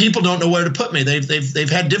 and people don't know where to put me. They've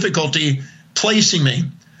had difficulty placing me.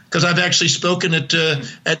 Because I've actually spoken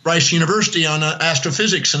at Rice University on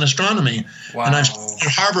astrophysics and astronomy, wow. And I've spoken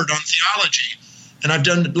at Harvard on theology, and I've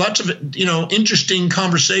done lots of interesting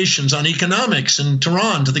conversations on economics and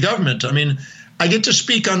Tehran to the government. I mean, I get to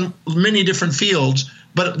speak on many different fields,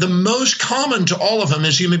 but the most common to all of them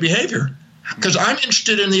is human behavior, because I'm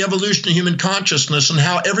interested in the evolution of human consciousness and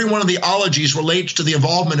how every one of the ologies relates to the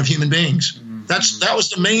evolvement of human beings. Mm-hmm. That was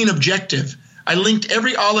the main objective. I linked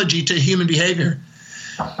every ology to human behavior.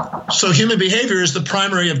 So human behavior is the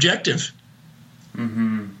primary objective.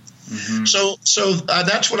 Mm-hmm. Mm-hmm. So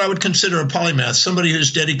that's what I would consider a polymath, somebody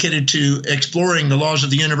who's dedicated to exploring the laws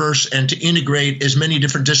of the universe and to integrate as many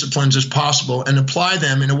different disciplines as possible and apply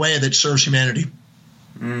them in a way that serves humanity.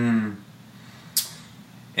 Mm.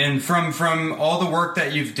 And from all the work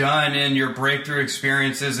that you've done and your breakthrough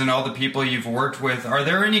experiences and all the people you've worked with, are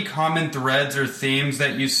there any common threads or themes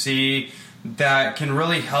that you see that can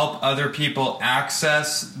really help other people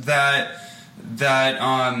access that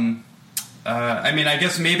I mean, I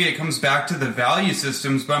guess maybe it comes back to the value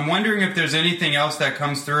systems, but I'm wondering if there's anything else that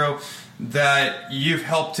comes through that you've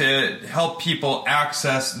helped to help people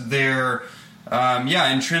access their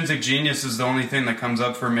Intrinsic genius is the only thing that comes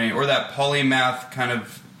up for me, or that polymath kind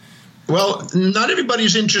of. Well, not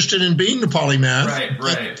everybody's interested in being the polymath.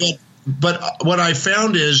 Right. But what I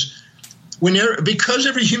found is because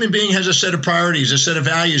every human being has a set of priorities, a set of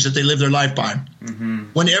values that they live their life by,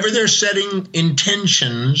 whenever they're setting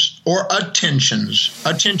intentions or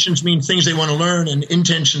attentions mean things they want to learn, and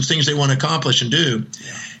intentions, things they want to accomplish and do.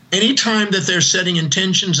 Yeah. Anytime that they're setting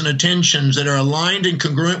intentions and attentions that are aligned and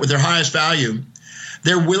congruent with their highest value,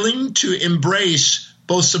 they're willing to embrace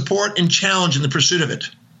both support and challenge in the pursuit of it.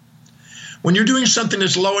 When you're doing something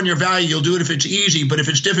that's low in your value, you'll do it if it's easy, but if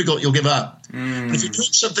it's difficult, you'll give up. If you're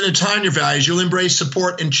doing something that's high in your values, you'll embrace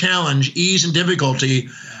support and challenge, ease and difficulty,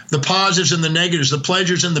 the positives and the negatives, the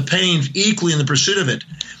pleasures and the pains equally in the pursuit of it.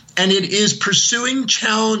 And it is pursuing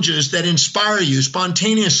challenges that inspire you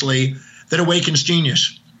spontaneously that awakens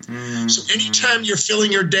genius. So anytime you're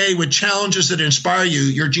filling your day with challenges that inspire you,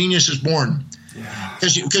 your genius is born.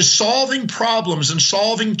 Because solving problems and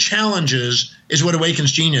solving challenges is what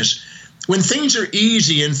awakens genius. When things are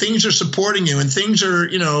easy and things are supporting you and things are,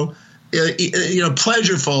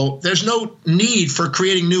 pleasurable, there's no need for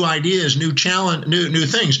creating new ideas, new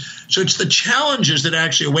things. So it's the challenges that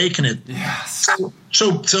actually awaken it. Yes.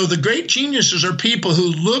 So the great geniuses are people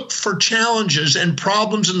who look for challenges and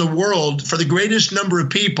problems in the world for the greatest number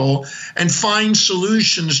of people and find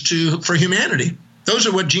solutions for humanity. Those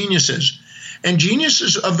are what genius is. And genius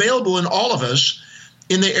is available in all of us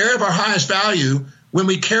in the area of our highest value when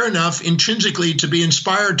we care enough intrinsically to be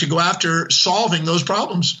inspired to go after solving those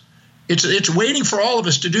problems. It's waiting for all of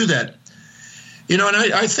us to do that. And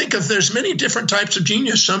I think there's many different types of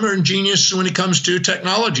genius. Some are in genius when it comes to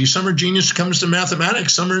technology. Some are genius when it comes to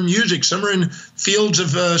mathematics. Some are in music. Some are in fields of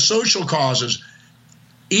social causes.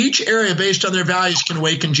 Each area based on their values can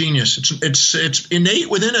awaken genius. It's innate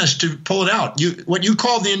within us to pull it out. What you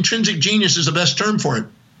call the intrinsic genius is the best term for it.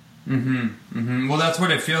 Well, that's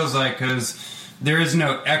what it feels like, because there is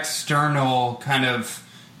no external kind of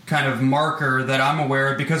marker that I'm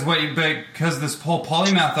aware of, because this whole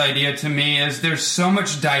polymath idea to me is there's so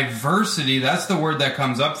much diversity. That's the word that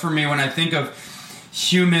comes up for me when I think of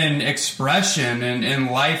human expression and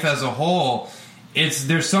life as a whole.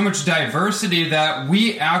 There's so much diversity that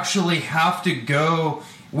we actually have to go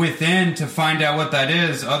within to find out what that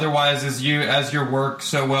is. Otherwise, as your work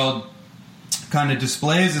so well kind of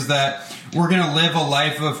displays, is that we're going to live a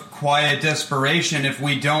life of quiet desperation if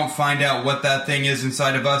we don't find out what that thing is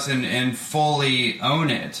inside of us and fully own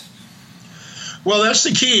it. Well, that's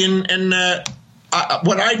the key. And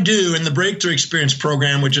what I do in the Breakthrough Experience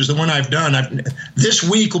program, which is the one I've done, this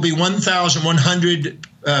week will be 1,100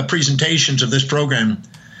 presentations of this program.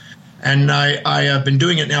 And I have been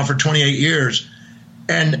doing it now for 28 years.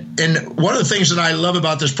 And one of the things that I love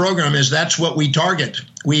about this program is that's what we target.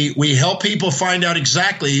 We help people find out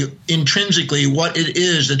exactly intrinsically what it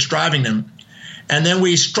is that's driving them. And then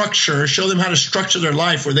we show them how to structure their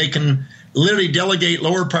life where they can literally delegate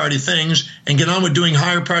lower priority things and get on with doing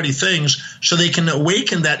higher priority things so they can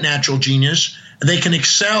awaken that natural genius. They can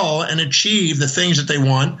excel and achieve the things that they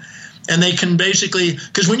want. And they can basically,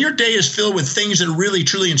 because when your day is filled with things that are really,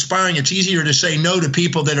 truly inspiring, it's easier to say no to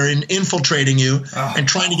people that are infiltrating you and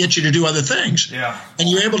trying to get you to do other things. Yeah. And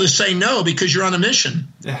you're able to say no because you're on a mission.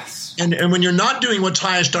 Yes. And when you're not doing what's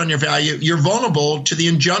highest on your value, you're vulnerable to the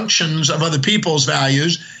injunctions of other people's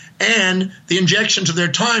values and the injections of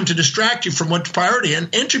their time to distract you from what's priority.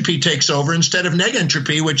 And entropy takes over instead of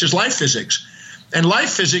negentropy, which is life physics. And life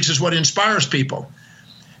physics is what inspires people.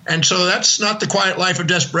 And so that's not the quiet life of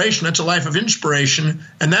desperation. That's a life of inspiration.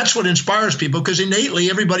 And that's what inspires people, because innately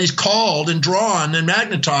everybody's called and drawn and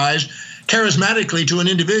magnetized charismatically to an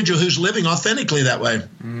individual who's living authentically that way.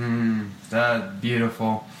 That's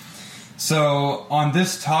beautiful. So on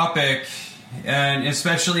this topic, and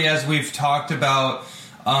especially as we've talked about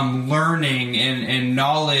learning and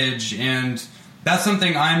knowledge, and that's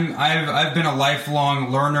something I've been a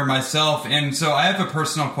lifelong learner myself, and so I have a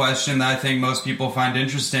personal question that I think most people find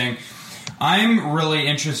interesting. I'm really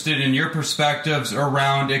interested in your perspectives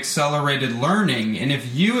around accelerated learning, and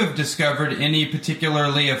if you have discovered any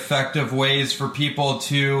particularly effective ways for people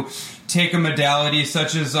to take a modality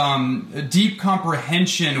such as deep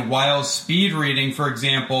comprehension while speed reading, for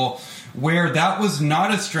example, where that was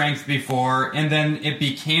not a strength before and then it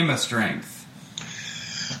became a strength.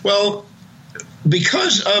 Well,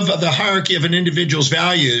 because of the hierarchy of an individual's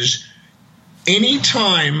values,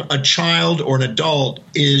 anytime a child or an adult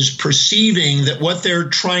is perceiving that what they're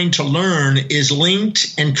trying to learn is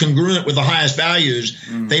linked and congruent with the highest values,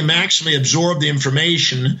 they maximally absorb the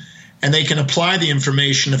information and they can apply the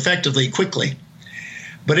information effectively, quickly.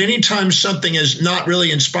 But anytime something is not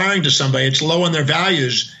really inspiring to somebody, it's low on their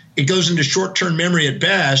values, it goes into short-term memory at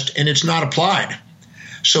best, and it's not applied.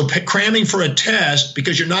 So cramming for a test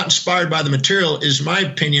because you're not inspired by the material is, in my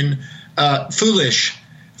opinion, foolish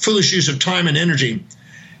use of time and energy.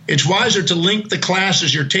 It's wiser to link the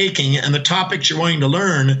classes you're taking and the topics you're wanting to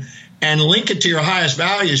learn and link it to your highest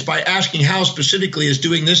values by asking how specifically is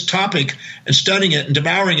doing this topic and studying it and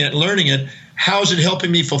devouring it and learning it, how is it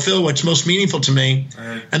helping me fulfill what's most meaningful to me?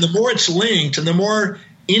 Right. And the more it's linked and the more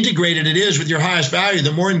integrated it is with your highest value,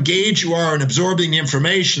 the more engaged you are in absorbing the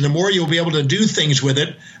information, the more you'll be able to do things with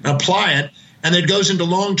it and apply it, and it goes into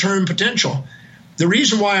long-term potential. The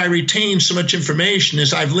reason why I retain so much information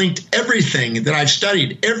is I've linked everything that I've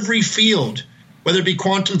studied, every field, whether it be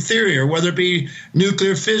quantum theory or whether it be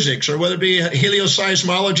nuclear physics or whether it be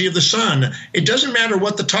helioseismology of the sun. It doesn't matter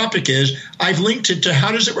what the topic is. I've linked it to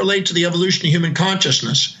how does it relate to the evolution of human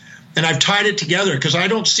consciousness. And I've tied it together because I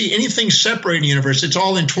don't see anything separating the universe. It's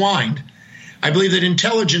all entwined. I believe that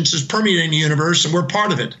intelligence is permeating the universe and we're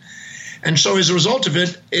part of it. And so as a result of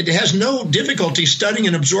it, it has no difficulty studying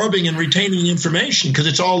and absorbing and retaining information because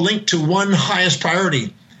it's all linked to one highest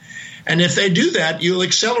priority. And if they do that, you'll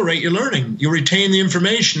accelerate your learning. You'll retain the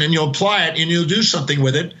information and you'll apply it and you'll do something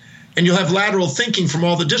with it. And you'll have lateral thinking from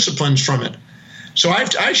all the disciplines from it. So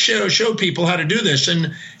I show people how to do this.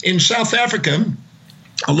 And in South Africa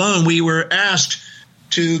alone, we were asked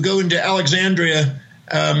to go into Alexandria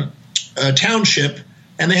Township,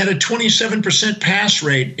 and they had a 27% pass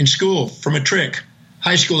rate in school for matric,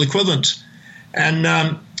 high school equivalents. And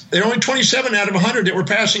there are only 27 out of 100 that were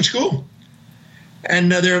passing school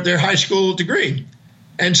and their high school degree.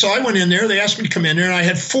 And so I went in there. They asked me to come in there, and I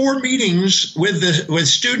had 4 meetings with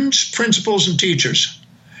students, principals, and teachers.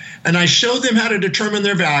 And I showed them how to determine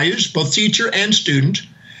their values, both teacher and student.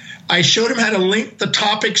 I showed them how to link the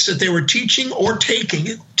topics that they were teaching or taking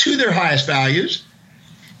to their highest values.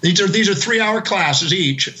 These are 3-hour classes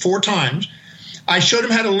each, 4 times. I showed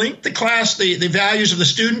them how to link the class, the values of the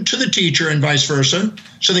student to the teacher and vice versa,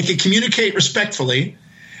 so they could communicate respectfully.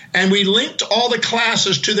 And we linked all the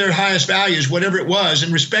classes to their highest values, whatever it was,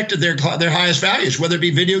 and respected their highest values, whether it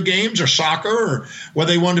be video games or soccer, or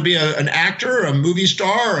whether they wanted to be an actor, or a movie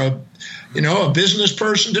star, or a business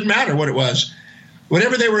person. Didn't matter what it was.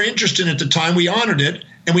 Whatever they were interested in at the time, we honored it,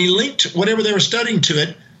 and we linked whatever they were studying to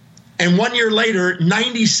it. And 1 year later,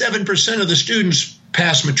 97% of the students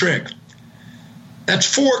passed matric. That's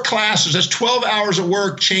 4 classes. That's 12 hours of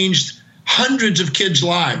work changed hundreds of kids'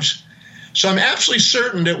 lives. So I'm absolutely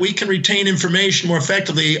certain that we can retain information more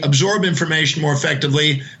effectively, absorb information more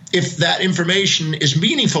effectively, if that information is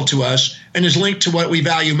meaningful to us and is linked to what we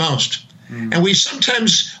value most. And we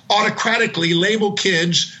sometimes autocratically label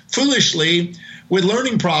kids foolishly with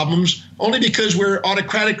learning problems only because we're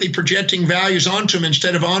autocratically projecting values onto them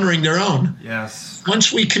instead of honoring their own. Yes.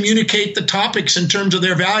 Once we communicate the topics in terms of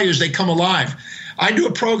their values, they come alive. I do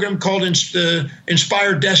a program called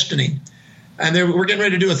Inspired Destiny. And we're getting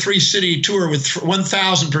ready to do a 3-city tour with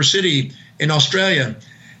 1,000 per city in Australia.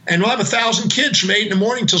 And we'll have 1,000 kids from 8 in the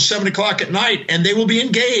morning till 7 o'clock at night, and they will be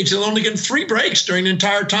engaged. They'll only get 3 breaks during the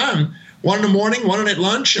entire time, 1 in the morning, 1 at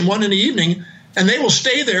lunch, and 1 in the evening. And they will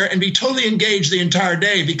stay there and be totally engaged the entire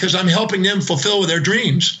day because I'm helping them fulfill their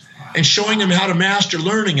dreams and showing them how to master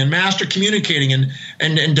learning and master communicating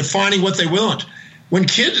and defining what they want. When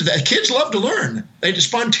kids love to learn, they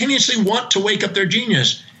spontaneously want to wake up their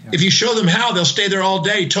genius. If you show them how, they'll stay there all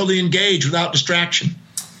day, totally engaged without distraction.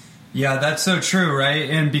 Yeah, that's so true, right?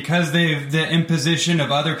 And because the imposition of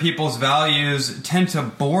other people's values tend to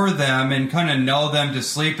bore them and kind of null them to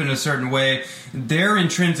sleep in a certain way, their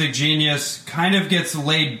intrinsic genius kind of gets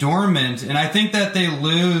laid dormant. And I think that they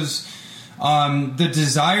lose the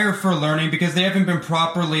desire for learning because they haven't been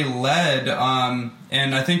properly led.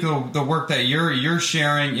 And I think the work that you're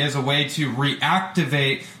sharing is a way to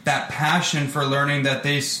reactivate that passion for learning that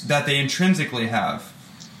they intrinsically have.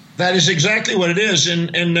 That is exactly what it is.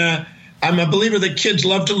 And I'm a believer that kids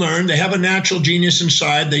love to learn. They have a natural genius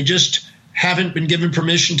inside. They just haven't been given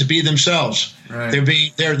permission to be themselves. Right.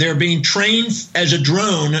 They're being trained as a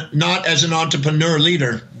drone, not as an entrepreneur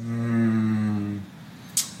leader.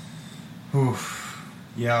 Oof.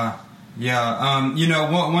 Yeah.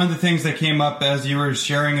 One of the things that came up as you were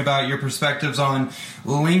sharing about your perspectives on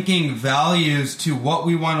linking values to what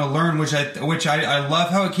we want to learn, which I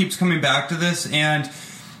love how it keeps coming back to this, and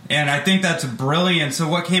I think that's brilliant. So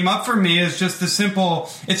what came up for me is just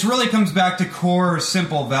it really comes back to core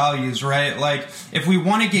simple values, right? Like if we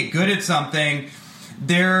want to get good at something,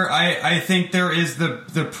 I think there is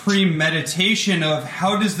the premeditation of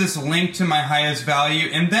how does this link to my highest value,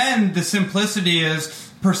 and then the simplicity is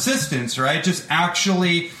persistence, right? Just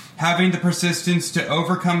actually having the persistence to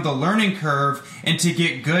overcome the learning curve and to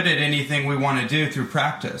get good at anything we want to do through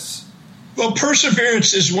practice. Well,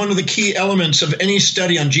 perseverance is one of the key elements of any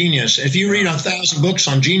study on genius. If you read 1,000 books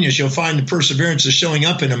on genius, you'll find the perseverance is showing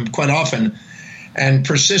up in them quite often, and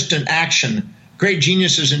persistent action. Great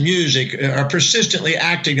geniuses in music are persistently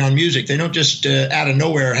acting on music. They don't just out of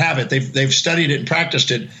nowhere have it. They've studied it and practiced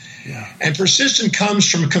it. Yeah. And persistence comes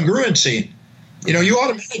from congruency. You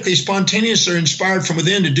automatically, spontaneously are inspired from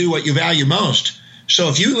within to do what you value most. So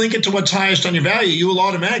if you link it to what's highest on your value, you will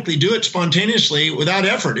automatically do it spontaneously without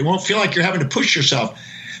effort. It won't feel like you're having to push yourself.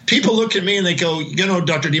 People look at me and they go,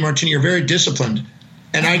 Dr. Demartini, you're very disciplined.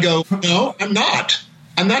 And I go, no, I'm not.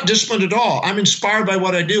 I'm not disciplined at all. I'm inspired by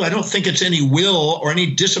what I do. I don't think it's any will or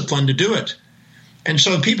any discipline to do it. And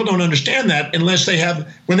so people don't understand that unless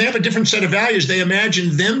when they have a different set of values, they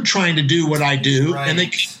imagine them trying to do what I do, right. And they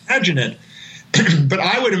can't imagine it. But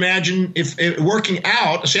I would imagine if working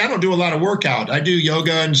out, I don't do a lot of workout. I do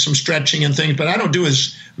yoga and some stretching and things, but I don't do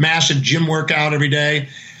this massive gym workout every day.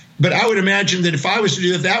 But I would imagine that if I was to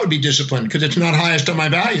do it, that would be discipline because it's not highest on my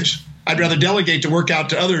values. I'd rather delegate the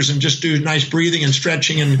workout to others and just do nice breathing and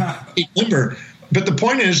stretching and eat limber. But the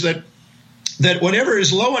point is that whatever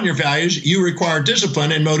is low on your values, you require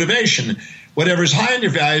discipline and motivation. Whatever is high on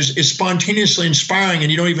your values is spontaneously inspiring and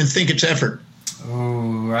you don't even think it's effort.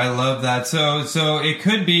 Oh, I love that. So it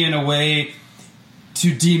could be in a way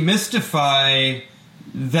to demystify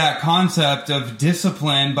that concept of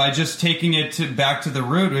discipline by just taking it back to the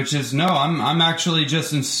root, which is I'm actually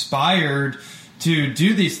just inspired to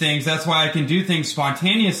do these things. That's why I can do things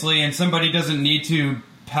spontaneously, and somebody doesn't need to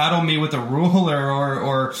paddle me with a ruler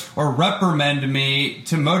or reprimand me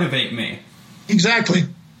to motivate me. Exactly.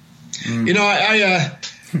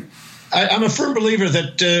 I'm a firm believer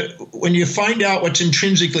that when you find out what's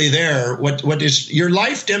intrinsically there, what is your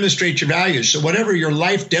life demonstrates your values. So whatever your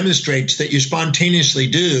life demonstrates that you spontaneously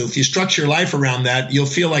do, if you structure your life around that, you'll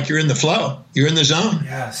feel like you're in the flow. You're in the zone.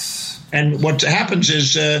 Yes. And what happens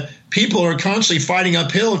is people are constantly fighting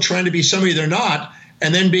uphill, trying to be somebody they're not,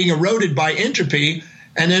 and then being eroded by entropy,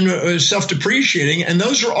 and then self-depreciating. And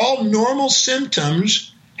those are all normal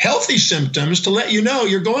symptoms, healthy symptoms, to let you know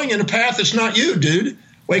you're going in a path that's not you, dude.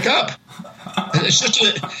 Wake up. It's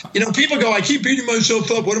just people go, I keep beating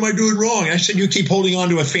myself up. What am I doing wrong? I said, you keep holding on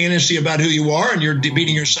to a fantasy about who you are, and you're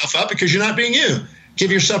beating yourself up because you're not being you.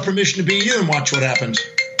 Give yourself permission to be you and watch what happens.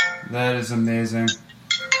 That is amazing.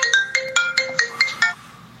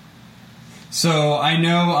 So I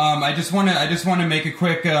know I just want to make a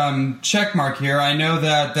quick check mark here. I know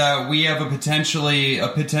that we have a potential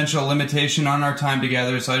limitation on our time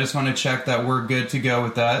together, so I just want to check that we're good to go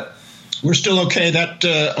with that. We're still okay.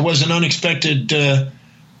 That was an unexpected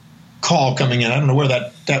call coming in. I don't know where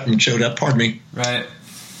that one showed up. Pardon me. Right.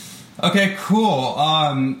 Okay, cool.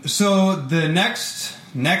 So the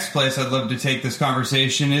next place I'd love to take this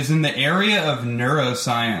conversation is in the area of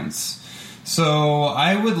neuroscience. So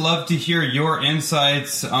I would love to hear your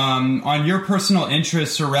insights on your personal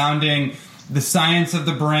interests surrounding the science of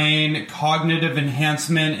the brain, cognitive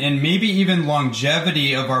enhancement, and maybe even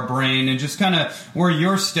longevity of our brain, and just kind of where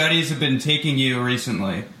your studies have been taking you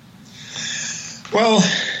recently. Well,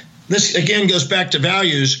 this again goes back to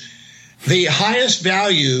values. The highest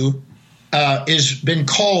value is been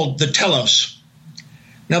called the telos.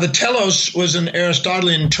 Now, the telos was an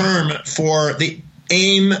Aristotelian term for the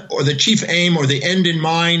aim or the chief aim or the end in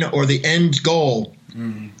mind or the end goal.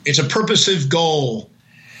 It's a purposive goal.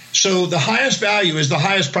 So the highest value is the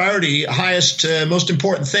highest priority, highest, most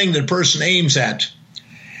important thing that a person aims at.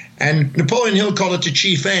 And Napoleon Hill called it the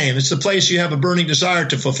chief aim. It's the place you have a burning desire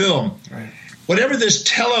to fulfill. Right. Whatever this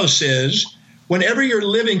telos is, whenever you're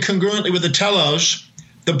living congruently with the telos,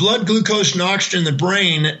 the blood glucose and oxygen in the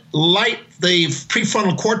brain light the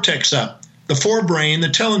prefrontal cortex up, the forebrain, the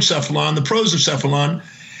telencephalon, the prosencephalon.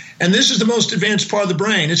 And this is the most advanced part of the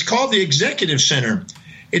brain. It's called the executive center.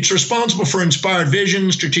 It's responsible for inspired vision,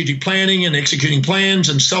 strategic planning, and executing plans,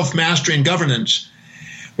 and self-mastery and governance.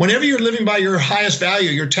 Whenever you're living by your highest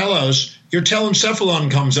value, your telos, your telencephalon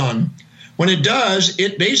comes on. When it does,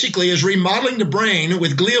 it basically is remodeling the brain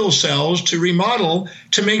with glial cells to remodel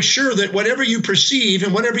to make sure that whatever you perceive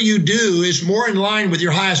and whatever you do is more in line with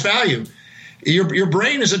your highest value. Your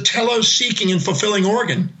brain is a telos-seeking and fulfilling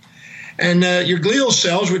organ. And your glial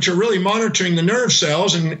cells, which are really monitoring the nerve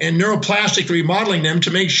cells and neuroplastically remodeling them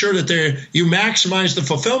to make sure that you maximize the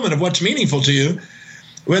fulfillment of what's meaningful to you.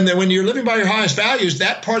 When you're living by your highest values,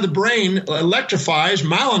 that part of the brain electrifies,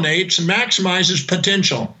 myelinates, and maximizes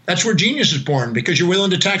potential. That's where genius is born, because you're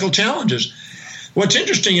willing to tackle challenges. What's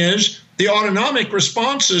interesting is the autonomic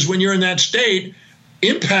responses when you're in that state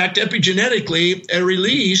impact epigenetically a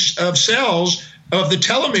release of cells of the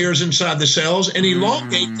telomeres inside the cells and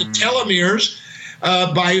elongate the telomeres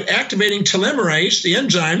by activating telomerase, the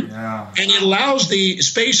enzyme, and it allows the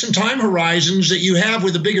space and time horizons that you have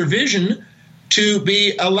with a bigger vision to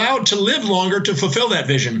be allowed to live longer to fulfill that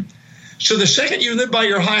vision. So the second you live by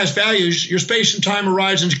your highest values, your space and time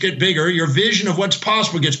horizons get bigger, your vision of what's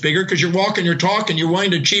possible gets bigger because you're walking, you're talking, you're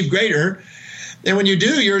wanting to achieve greater. And when you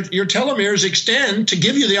do, your telomeres extend to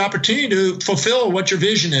give you the opportunity to fulfill what your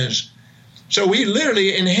vision is. So we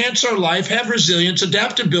literally enhance our life, have resilience,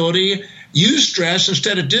 adaptability, use stress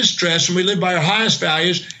instead of distress, and we live by our highest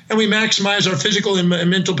values, and we maximize our physical and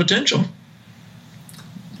mental potential.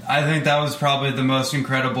 I think that was probably the most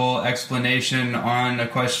incredible explanation on a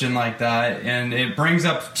question like that. And it brings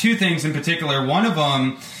up two things in particular. One of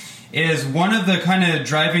them is one of the kind of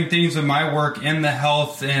driving themes of my work in the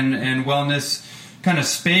health and wellness kind of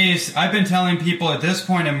space. I've been telling people at this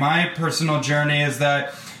point in my personal journey is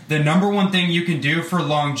that the number one thing you can do for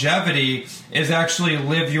longevity is actually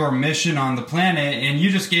live your mission on the planet. And you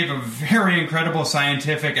just gave a very incredible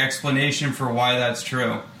scientific explanation for why that's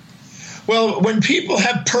true. Well, when people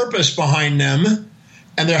have purpose behind them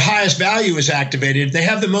and their highest value is activated, they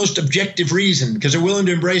have the most objective reason because they're willing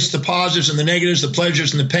to embrace the positives and the negatives, the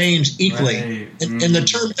pleasures and the pains equally. Right. And the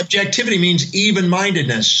term objectivity means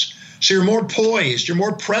even-mindedness. So you're more poised, you're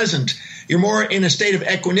more present, you're more in a state of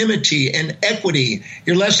equanimity and equity.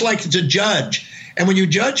 You're less likely to judge. And when you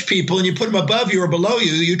judge people and you put them above you or below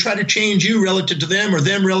you, you try to change you relative to them or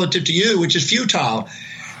them relative to you, which is futile.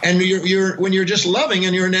 And when you're just loving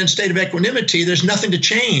and you're in that state of equanimity, there's nothing to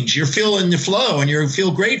change. You're feeling the flow and you feel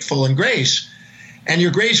grateful and grace. And you're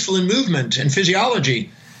graceful in movement and physiology.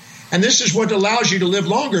 And this is what allows you to live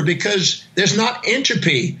longer because there's not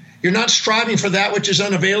entropy. You're not striving for that which is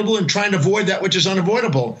unavailable and trying to avoid that which is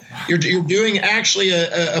unavoidable. You're doing actually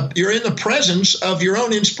you're in the presence of your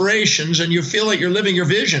own inspirations and you feel like you're living your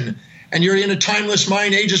vision. And you're in a timeless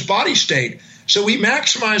mind, ageless body state. So we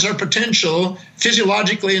maximize our potential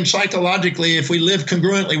physiologically and psychologically if we live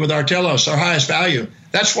congruently with our telos, our highest value.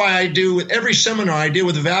 That's why I do with every seminar, I deal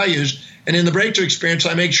with the values. And in the breakthrough experience,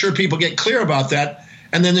 I make sure people get clear about that.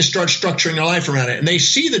 And then they start structuring their life around it. And they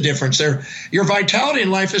see the difference there. Your vitality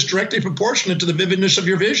in life is directly proportionate to the vividness of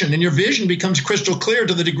your vision. And your vision becomes crystal clear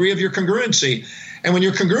to the degree of your congruency. And when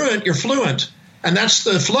you're congruent, you're fluent. And that's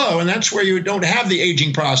the flow. And that's where you don't have the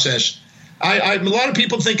aging process. A lot of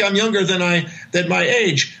people think I'm younger than my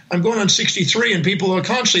age. I'm going on 63, and people will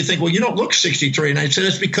constantly think, well, you don't look 63. And I said,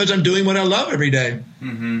 it's because I'm doing what I love every day.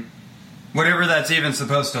 Mm-hmm. Whatever that's even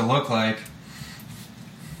supposed to look like.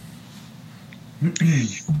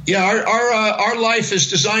 Yeah, our life is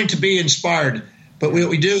designed to be inspired. But what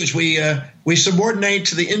we do is we subordinate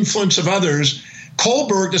to the influence of others.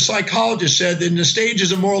 Kohlberg, the psychologist, said that in the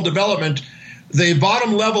stages of moral development, the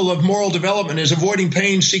bottom level of moral development is avoiding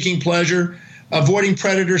pain, seeking pleasure, avoiding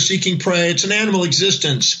predator, seeking prey. It's an animal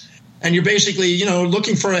existence. And you're basically,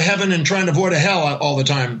 looking for a heaven and trying to avoid a hell all the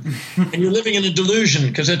time. And you're living in a delusion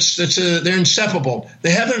because they're inseparable. The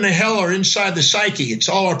heaven and the hell are inside the psyche. It's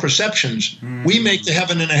all our perceptions. We make the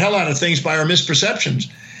heaven and the hell out of things by our misperceptions.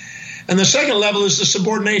 And the second level is the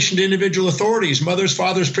subordination to individual authorities, mothers,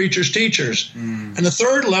 fathers, preachers, teachers. And the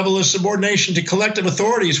third level is subordination to collective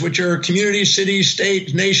authorities, which are communities, cities,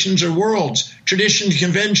 states, nations, or worlds, traditions,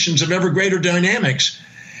 conventions of ever greater dynamics.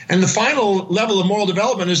 And the final level of moral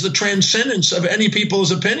development is the transcendence of any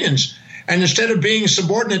people's opinions. And instead of being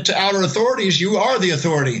subordinate to outer authorities, you are the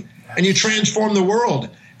authority. And you transform the world.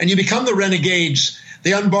 And you become the renegades,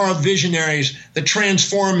 the unborrowed visionaries that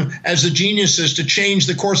transform as the geniuses to change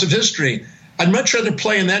the course of history. I'd much rather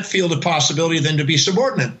play in that field of possibility than to be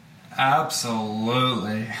subordinate.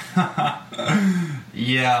 Absolutely.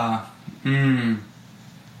 Yeah.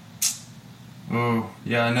 Oh,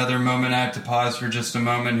 yeah, another moment. I have to pause for just a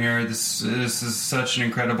moment here. This is such an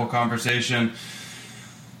incredible conversation.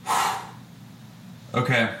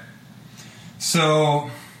 Okay. So,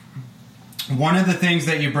 one of the things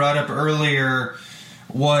that you brought up earlier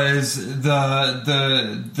was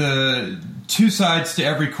the two sides to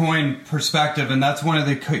every coin perspective, and that's one of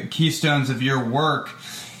the keystones of your work.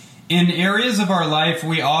 In areas of our life,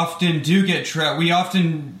 we often do get trapped. We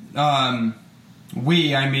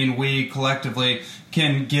collectively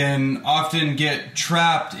can often get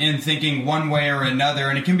trapped in thinking one way or another,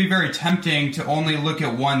 and it can be very tempting to only look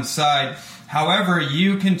at one side. However,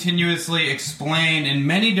 you continuously explain in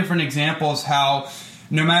many different examples how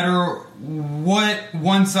no matter what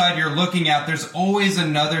one side you're looking at, there's always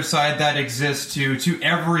another side that exists to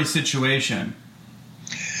every situation.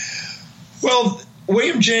 Well,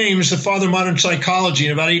 William James, the father of modern psychology,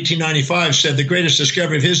 in about 1895 said the greatest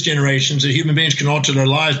discovery of his generation is that human beings can alter their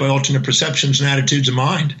lives by altering their perceptions and attitudes of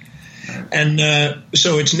mind. And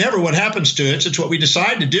so it's never what happens to us. It's what we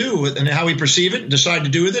decide to do and how we perceive it, decide to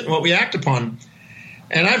do with it, and what we act upon.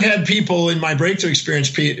 And I've had people in my Breakthrough Experience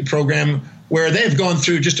program where they've gone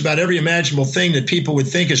through just about every imaginable thing that people would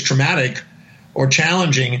think is traumatic or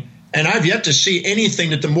challenging. And I've yet to see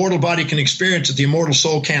anything that the mortal body can experience that the immortal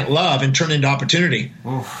soul can't love and turn into opportunity.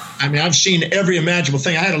 Oof. I mean, I've seen every imaginable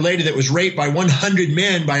thing. I had a lady that was raped by 100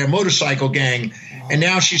 men by a motorcycle gang, and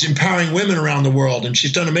now she's empowering women around the world, and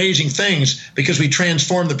she's done amazing things because we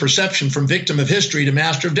transformed the perception from victim of history to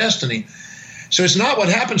master of destiny. So it's not what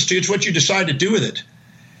happens to you, it's what you decide to do with it.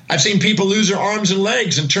 I've seen people lose their arms and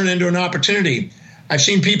legs and turn it into an opportunity. I've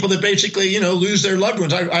seen people that basically, lose their loved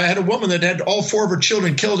ones. I had a woman that had all 4 of her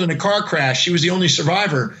children killed in a car crash. She was the only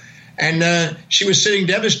survivor. And she was sitting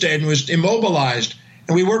devastated and was immobilized.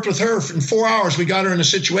 And we worked with her. In 4 hours, we got her in a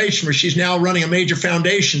situation where she's now running a major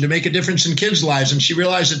foundation to make a difference in kids' lives. And she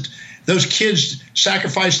realized that those kids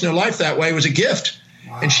sacrificing their life that way was a gift.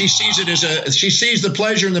 Wow. And she sees it she sees the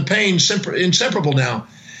pleasure and the pain inseparable now.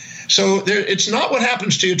 So it's not what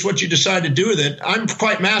happens to you, it's what you decide to do with it. I'm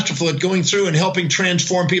quite masterful at going through and helping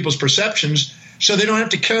transform people's perceptions so they don't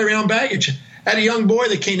have to carry around baggage. I had a young boy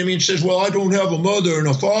that came to me and says, well, I don't have a mother and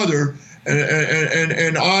a father,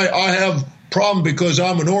 and I have a problem because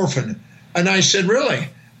I'm an orphan. And I said, really?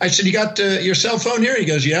 I said, you got your cell phone here? He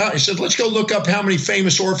goes, yeah. He said, let's go look up how many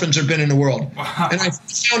famous orphans there have been in the world. Wow. And I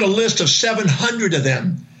found a list of 700 of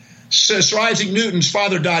them. Sir Isaac Newton's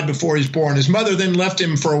father died before he was born. His mother then left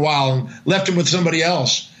him for a while and left him with somebody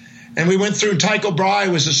else. And we went through, and Tycho Brahe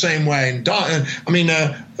was the same way.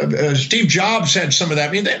 And Steve Jobs had some of that.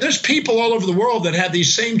 I mean, there's people all over the world that had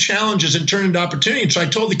these same challenges and turned into opportunity. And so I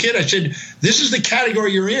told the kid, I said, this is the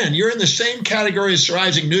category you're in. You're in the same category as Sir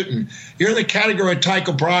Isaac Newton. You're in the category of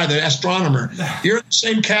Tycho Brahe, the astronomer. You're in the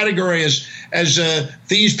same category as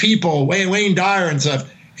these people, Wayne Dyer and stuff.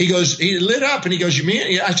 He lit up and he goes, you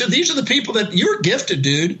mean? I said, these are the people that you're gifted,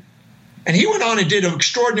 dude. And he went on and did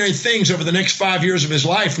extraordinary things over the next 5 years of his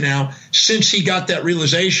life now since he got that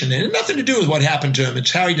realization. And it had nothing to do with what happened to him.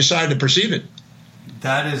 It's how he decided to perceive it.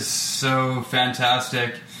 That is so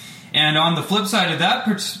fantastic. And on the flip side of that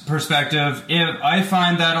perspective, I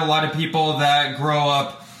find that a lot of people that grow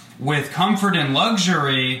up with comfort and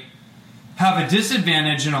luxury have a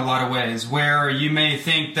disadvantage in a lot of ways, where you may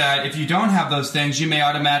think that if you don't have those things, you may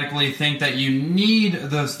automatically think that you need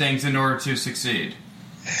those things in order to succeed.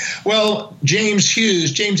 Well, James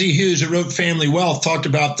E. Hughes, who wrote Family Wealth, talked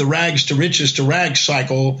about the rags to riches to rags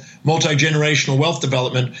cycle, multi-generational wealth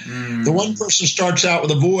development. The one person starts out with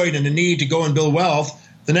a void and a need to go and build wealth.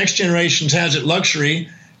 The next generation has it luxury,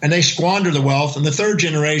 and they squander the wealth. And the third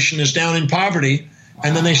generation is down in poverty,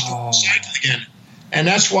 and then they start the cycle again. And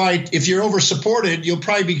that's why if you're over-supported, you'll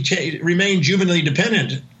probably remain juvenilely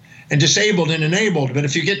dependent and disabled and enabled. But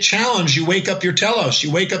if you get challenged, you wake up your telos, you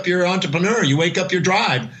wake up your entrepreneur, you wake up your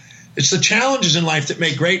drive. It's the challenges in life that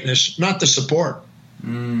make greatness, not the support.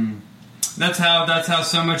 That's how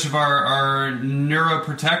so much of our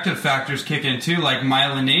neuroprotective factors kick in too, like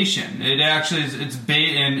myelination. It actually is,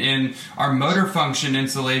 in our motor function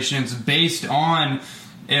installations based on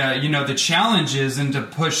the challenges and to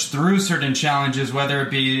push through certain challenges, whether it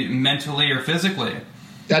be mentally or physically.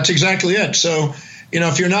 That's exactly it. So,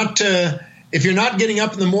 if you're not getting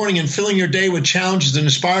up in the morning and filling your day with challenges that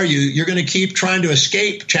inspire you, you're going to keep trying to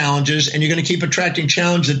escape challenges, and you're going to keep attracting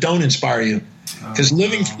challenges that don't inspire you. Because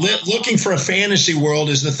looking for a fantasy world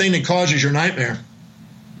is the thing that causes your nightmare.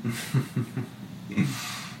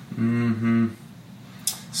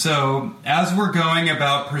 So as we're going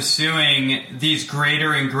about pursuing these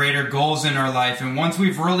greater and greater goals in our life, and once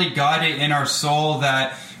we've really got it in our soul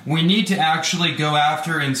that we need to actually go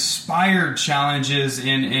after inspired challenges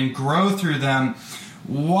and grow through them,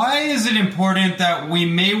 why is it important that we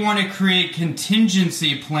may want to create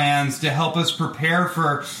contingency plans to help us prepare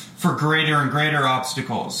for greater and greater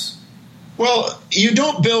obstacles? Well, you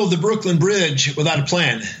don't build the Brooklyn Bridge without a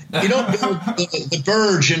plan. You don't build the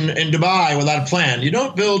Burj in Dubai without a plan. You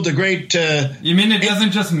don't build the great... you mean it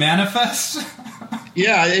doesn't just manifest?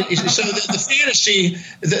 Yeah. So the fantasy,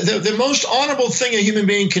 the most honorable thing a human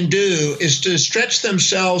being can do is to stretch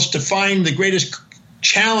themselves to find the greatest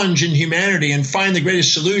challenge in humanity and find the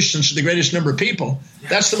greatest solutions to the greatest number of people. Yes.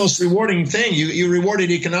 That's the most rewarding thing. You reward it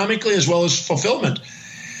economically as well as fulfillment.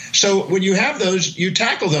 So when you have those, you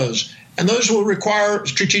tackle those. And those will require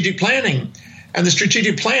strategic planning. And the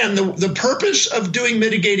strategic plan, the purpose of doing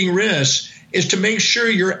mitigating risks is to make sure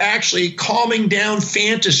you're actually calming down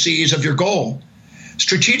fantasies of your goal.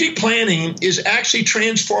 Strategic planning is actually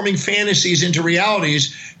transforming fantasies into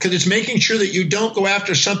realities, because it's making sure that you don't go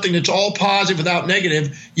after something that's all positive without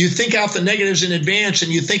negative. You think out the negatives in advance,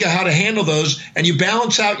 and you think of how to handle those, and you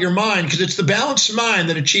balance out your mind, because it's the balanced mind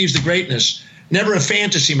that achieves the greatness, never a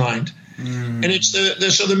fantasy mind. And it's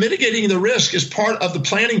so the mitigating the risk is part of the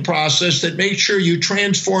planning process that makes sure you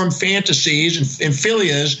transform fantasies and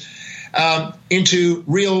philias into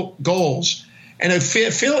real goals. And a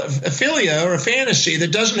philia or a fantasy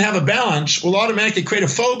that doesn't have a balance will automatically create a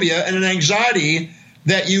phobia and an anxiety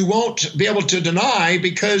that you won't be able to deny,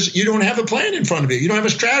 because you don't have a plan in front of you. You don't have a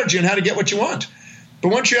strategy on how to get what you want. But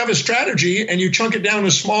once you have a strategy and you chunk it down to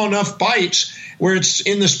small enough bites where it's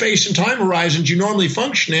in the space and time horizons you normally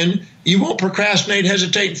function in, you won't procrastinate,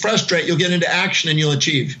 hesitate, and frustrate. You'll get into action and you'll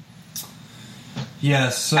achieve.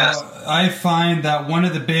 Yes, so I find that one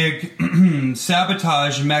of the big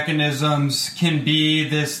sabotage mechanisms can be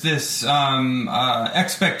this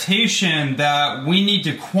expectation that we need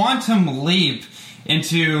to quantum leap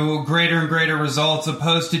into greater and greater results,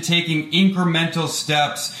 opposed to taking incremental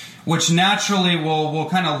steps, which naturally will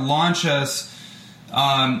kind of launch us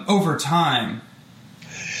over time.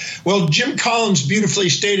 Well, Jim Collins beautifully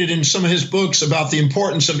stated in some of his books about the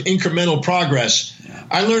importance of incremental progress. Yeah.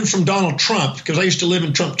 I learned from Donald Trump, because I used to live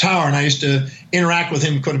in Trump Tower and I used to interact with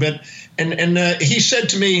him quite a bit. And he said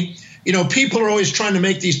to me, people are always trying to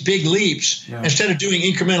make these big leaps instead of doing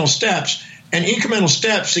incremental steps. And incremental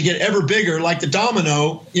steps to get ever bigger, like the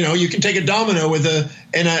domino. You can take a domino with a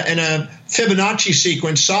Fibonacci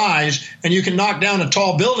sequence size, and you can knock down a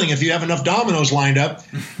tall building if you have enough dominoes lined up,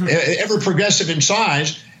 ever progressive in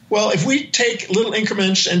size. Well, if we take little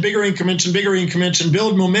increments and bigger increments and bigger increments and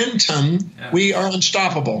build momentum, we are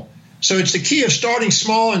unstoppable. So it's the key of starting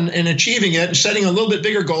small and achieving it, and setting a little bit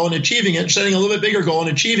bigger goal and achieving it, and setting a little bit bigger goal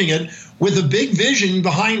and achieving it, with a big vision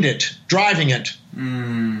behind it, driving it.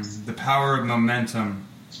 The power of momentum.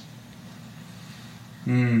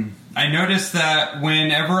 I notice that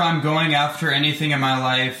whenever I'm going after anything in my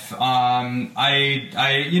life, I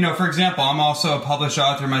for example, I'm also a published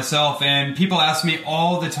author myself, and people ask me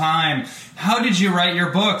all the time, how did you write your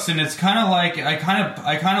books? And it's kind of like, I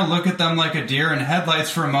kind of look at them like a deer in headlights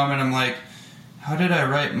for a moment. I'm like, how did I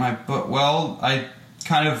write my book? Well, I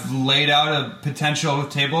kind of laid out a potential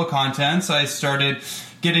table of contents. I started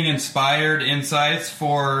getting inspired insights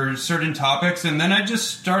for certain topics, and then I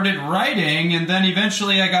just started writing, and then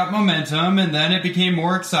eventually I got momentum, and then it became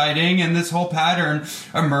more exciting, and this whole pattern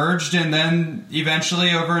emerged, and then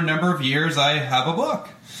eventually over a number of years I have a book.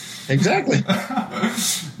 Exactly.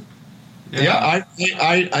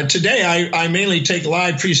 I today I mainly take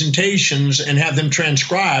live presentations and have them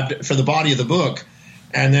transcribed for the body of the book,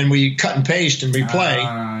 and then we cut and paste and replay.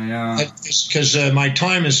 Because my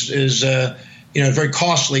time is very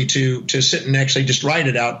costly to sit and actually just write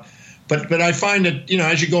it out. But I find that,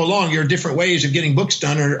 as you go along, your different ways of getting books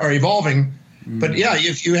done are evolving. But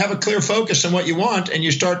if you have a clear focus on what you want and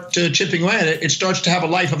you start chipping away at it, it starts to have a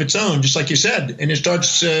life of its own, just like you said. And it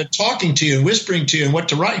starts talking to you and whispering to you and what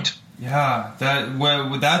to write. Yeah,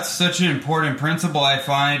 that's such an important principle, I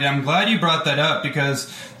find. I'm glad you brought that up,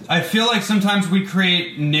 because I feel like sometimes we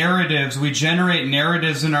create narratives, we generate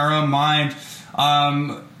narratives in our own mind,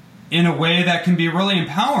 in a way that can be really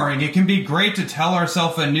empowering. It can be great to tell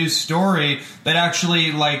ourselves a new story that actually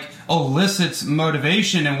elicits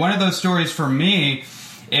motivation. And one of those stories for me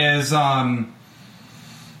is just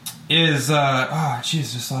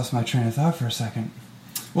lost my train of thought for a second.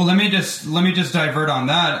 Well, let me just divert on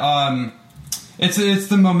that. It's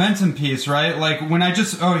the momentum piece, right? Like when I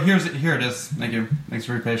just here it is. Thank you. Thanks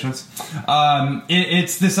for your patience.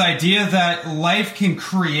 It's this idea that life can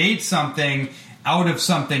create something out of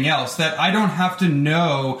something else, that I don't have to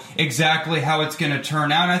know exactly how it's going to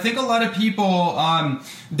turn out. And I think a lot of people,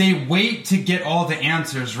 they wait to get all the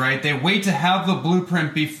answers, right? They wait to have the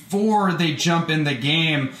blueprint before they jump in the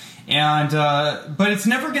game. And but it's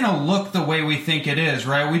never going to look the way we think it is,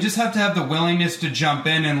 right? We just have to have the willingness to jump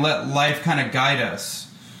in and let life kind of guide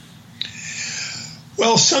us.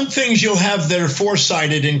 Well, some things you'll have that are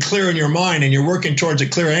foresighted and clear in your mind, and you're working towards a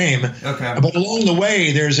clear aim. Okay. But along the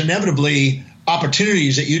way, there's inevitably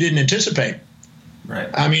opportunities that you didn't anticipate. Right.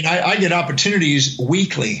 I mean, I get opportunities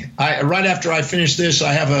weekly. Right after I finish this,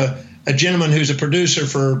 I have a gentleman who's a producer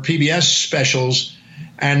for PBS specials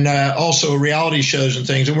and also reality shows and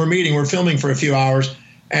things. And we're filming for a few hours.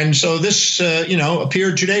 And so this,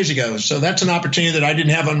 appeared 2 days ago. So that's an opportunity that I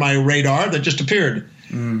didn't have on my radar that just appeared.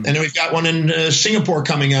 And then we've got one in Singapore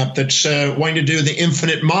coming up that's wanting to do the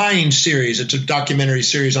Infinite Mind series. It's a documentary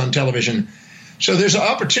series on television. So there's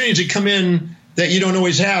opportunities that come in that you don't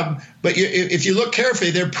always have. But if you look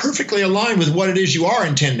carefully, they're perfectly aligned with what it is you are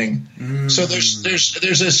intending. So there's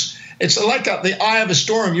this. It's like the eye of a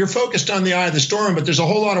storm. You're focused on the eye of the storm, but there's a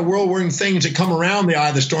whole lot of whirlwind things that come around the eye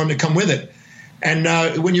of the storm that come with it.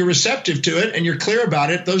 And when you're receptive to it and you're clear about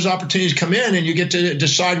it, those opportunities come in, and you get to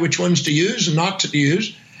decide which ones to use and not to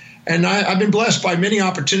use. And I've been blessed by many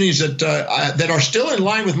opportunities that are still in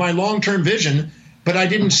line with my long-term vision, but I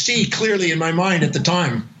didn't see clearly in my mind at the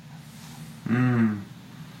time.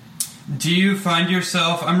 Do you find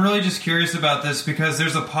yourself, I'm really just curious about this because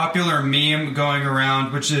there's a popular meme going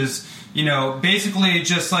around, which is, basically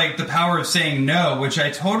just like the power of saying no, which I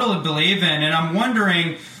totally believe in. And I'm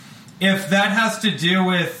wondering if that has to do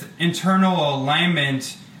with internal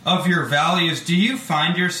alignment of your values. Do you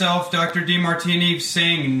find yourself, Dr. Demartini,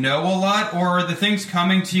 saying no a lot, or are the things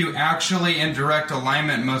coming to you actually in direct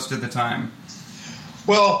alignment most of the time?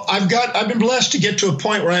 Well, I've been blessed to get to a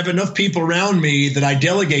point where I have enough people around me that I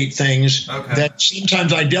delegate things. Okay. That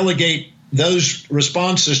sometimes I delegate those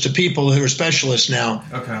responses to people who are specialists now.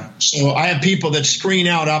 Okay. So I have people that screen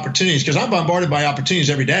out opportunities because I'm bombarded by opportunities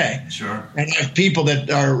every day. Sure. And I have people that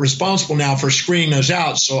are responsible now for screening those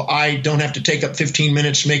out, so I don't have to take up 15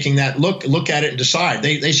 minutes making that look at it and decide.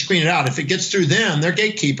 They screen it out. If it gets through them, they're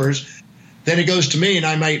gatekeepers, then it goes to me, and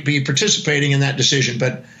I might be participating in that decision.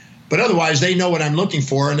 But otherwise, they know what I'm looking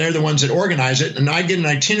for, and they're the ones that organize it. And I get an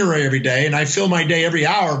itinerary every day, and I fill my day every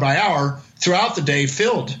hour by hour throughout the day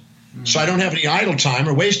filled. So I don't have any idle time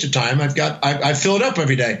or wasted time. I fill it up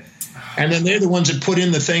every day. And then they're the ones that put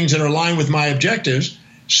in the things that are aligned with my objectives.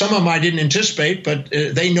 Some of them I didn't anticipate, but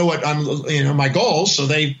they know what my goals, so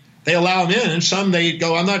they allow them in. And some they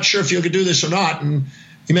go, I'm not sure if you could do this or not, and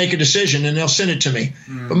you make a decision, and they'll send it to me.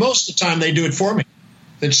 But most of the time, they do it for me.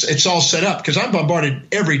 It's all set up because I'm bombarded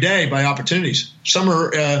every day by opportunities. Some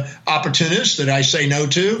are opportunists that I say no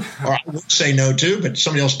to, or I would say no to, but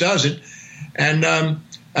somebody else does it. And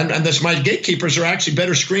my gatekeepers are actually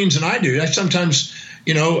better screens than I do. I sometimes,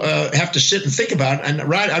 have to sit and think about it. And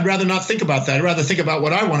I'd rather not think about that. I'd rather think about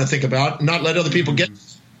what I want to think about and not let other people get.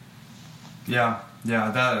 Yeah.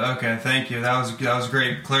 Okay. Thank you. That was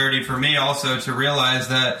great clarity for me also to realize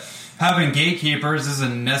that having gatekeepers is a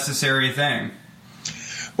necessary thing.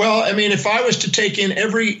 Well, I mean, if I was to take in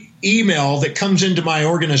every email that comes into my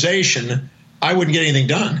organization, I wouldn't get anything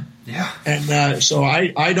done. Yeah. And so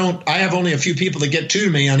I have only a few people that get to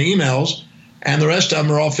me on emails, and the rest of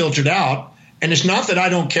them are all filtered out. And it's not that I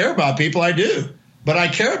don't care about people, I do. But I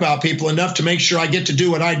care about people enough to make sure I get to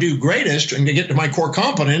do what I do greatest and to get to my core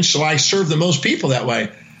competence, so I serve the most people that way.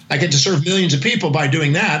 I get to serve millions of people by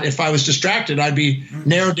doing that. If I was distracted, I'd be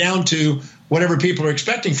narrowed down to whatever people are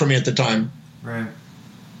expecting from me at the time. Right.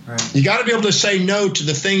 You got to be able to say no to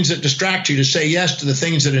the things that distract you, to say yes to the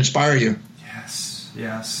things that inspire you.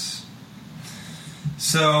 Yes.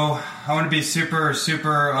 So I want to be super,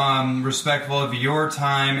 super respectful of your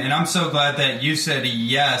time, and I'm so glad that you said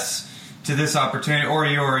yes to this opportunity, or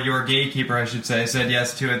your gatekeeper, I should say, said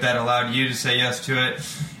yes to it. That allowed you to say yes to it.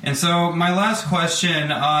 And so my last question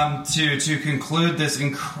to conclude this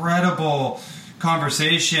incredible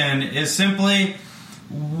conversation is simply,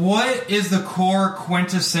 what is the core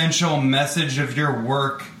quintessential message of your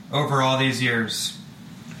work over all these years?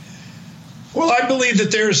 Well, I believe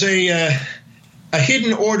that there's a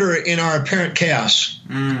hidden order in our apparent chaos.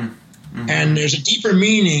 Mm-hmm. And there's a deeper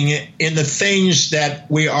meaning in the things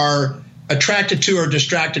that we are attracted to or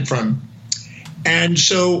distracted from. And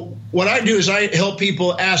so what I do is I help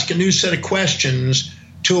people ask a new set of questions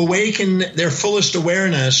to awaken their fullest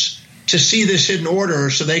awareness to see this hidden order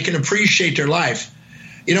so they can appreciate their life.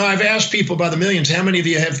 I've asked people by the millions, how many of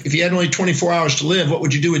you have, if you had only 24 hours to live, what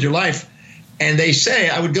would you do with your life? And they say,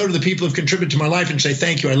 I would go to the people who've contributed to my life and say,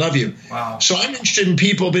 thank you, I love you. Wow. So I'm interested in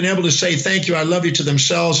people being able to say, thank you, I love you to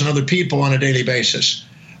themselves and other people on a daily basis.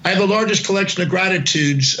 I have the largest collection of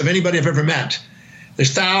gratitudes of anybody I've ever met.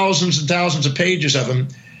 There's thousands and thousands of pages of them.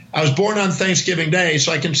 I was born on Thanksgiving Day,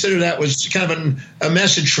 so I consider that was kind of a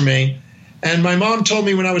message for me. And my mom told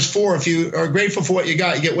me when I was 4, if you are grateful for what you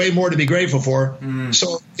got, you get way more to be grateful for. Mm.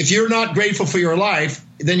 So if you're not grateful for your life,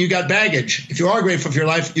 then you got baggage. If you are grateful for your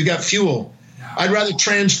life, you got fuel. I'd rather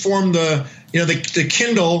transform the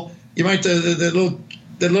Kindle, you might the little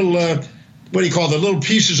what do you call the little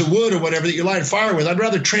pieces of wood or whatever that you light a fire with. I'd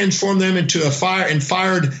rather transform them into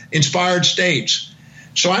inspired states.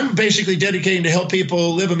 So I'm basically dedicating to help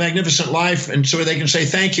people live a magnificent life, and so they can say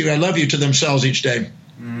thank you, I love you to themselves each day.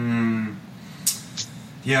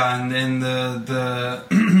 Yeah, and the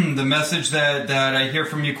the message that I hear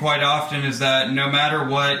from you quite often is that no matter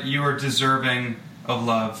what, you are deserving of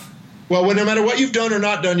love. Well, no matter what you've done or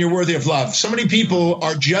not done, you're worthy of love. So many people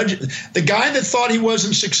are judging. The guy that thought he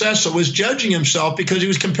wasn't successful was judging himself because he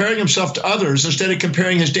was comparing himself to others instead of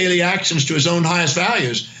comparing his daily actions to his own highest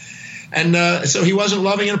values. And so he wasn't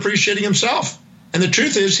loving and appreciating himself. And the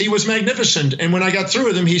truth is, he was magnificent. And when I got through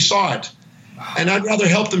with him, he saw it. And I'd rather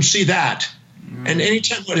help them see that. And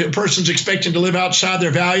anytime a person's expecting to live outside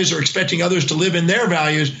their values or expecting others to live in their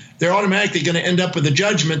values, they're automatically going to end up with a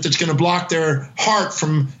judgment that's going to block their heart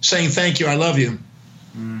from saying, thank you, I love you.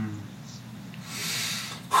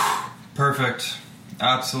 Perfect.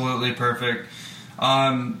 Absolutely perfect.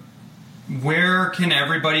 Where can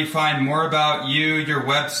everybody find more about you, your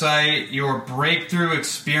website, your breakthrough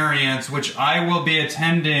experience, which I will be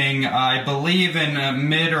attending, I believe, in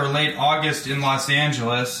mid or late August in Los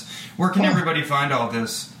Angeles? Where can everybody find all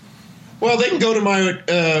this? Well, they can go to my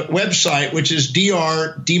website, which is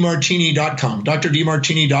Demartini.com,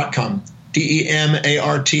 drdemartini.com,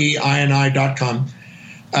 DEMARTINI.com.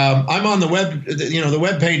 I'm on the web, the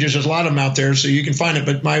web pages, there's a lot of them out there, so you can find it.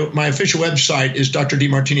 But my official website is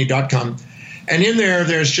drdemartini.com. And in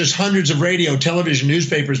there's just hundreds of radio, television,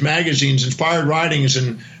 newspapers, magazines, inspired writings,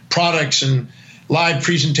 and products, and live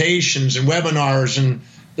presentations, and webinars. And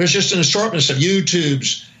there's just an assortment of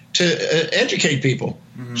YouTubes to educate people.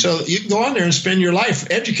 So you can go on there and spend your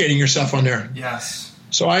life educating yourself on there. Yes.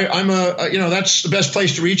 So I'm that's the best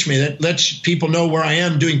place to reach me. That lets people know where I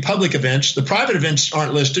am doing public events. The private events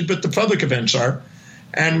aren't listed, but the public events are.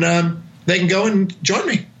 And they can go and join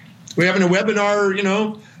me. We're having a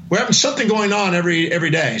webinar, we're having something going on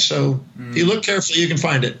every day. So if you look carefully, you can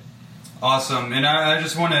find it. Awesome. And I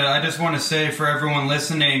just want to say for everyone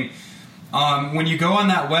listening, when you go on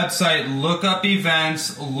that website, look up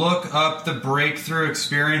events, look up the breakthrough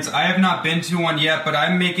experience. I have not been to one yet, but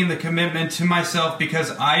I'm making the commitment to myself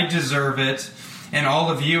because I deserve it, and all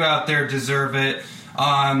of you out there deserve it,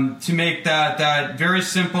 to make that very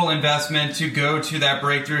simple investment to go to that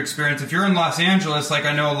breakthrough experience. If you're in Los Angeles, like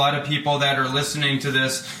I know a lot of people that are listening to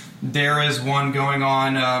this, there is one going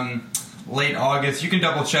on late August. You can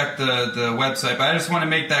double check the website, but I just want to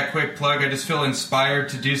make that quick plug. I just feel inspired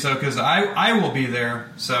to do so because I will be there.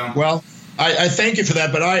 So well, I thank you for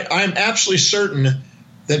that, but I'm absolutely certain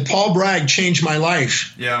that Paul Bragg changed my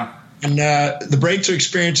life. Yeah. And the breakthrough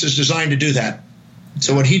experience is designed to do that.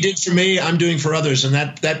 So what he did for me, I'm doing for others. And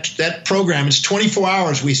that program is 24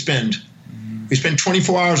 hours we spend. We spend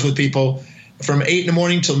 24 hours with people from 8 in the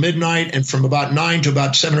morning till midnight and from about 9 to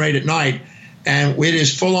about 7 or 8 at night. And it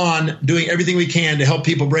is full on doing everything we can to help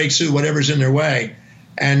people break through whatever's in their way.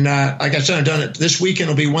 And like I said, I've done it this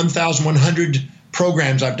weekend. It'll be 1,100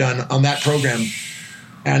 programs I've done on that program.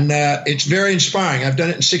 And it's very inspiring. I've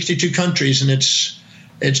done it in 62 countries, and it's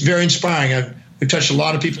very inspiring. We've touched a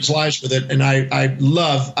lot of people's lives with it, and I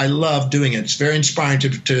love doing it. It's very inspiring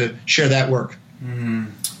to share that work.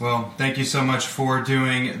 Well, thank you so much for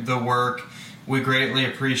doing the work. We greatly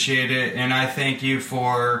appreciate it, and I thank you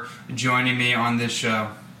for joining me on this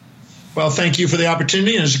show. Well, thank you for the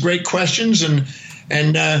opportunity, and it's great questions, and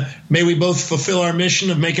may we both fulfill our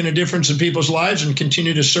mission of making a difference in people's lives and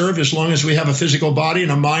continue to serve as long as we have a physical body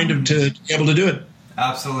and a mind to be able to do it.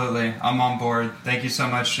 Absolutely. I'm on board. Thank you so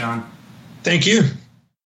much, John. Thank you.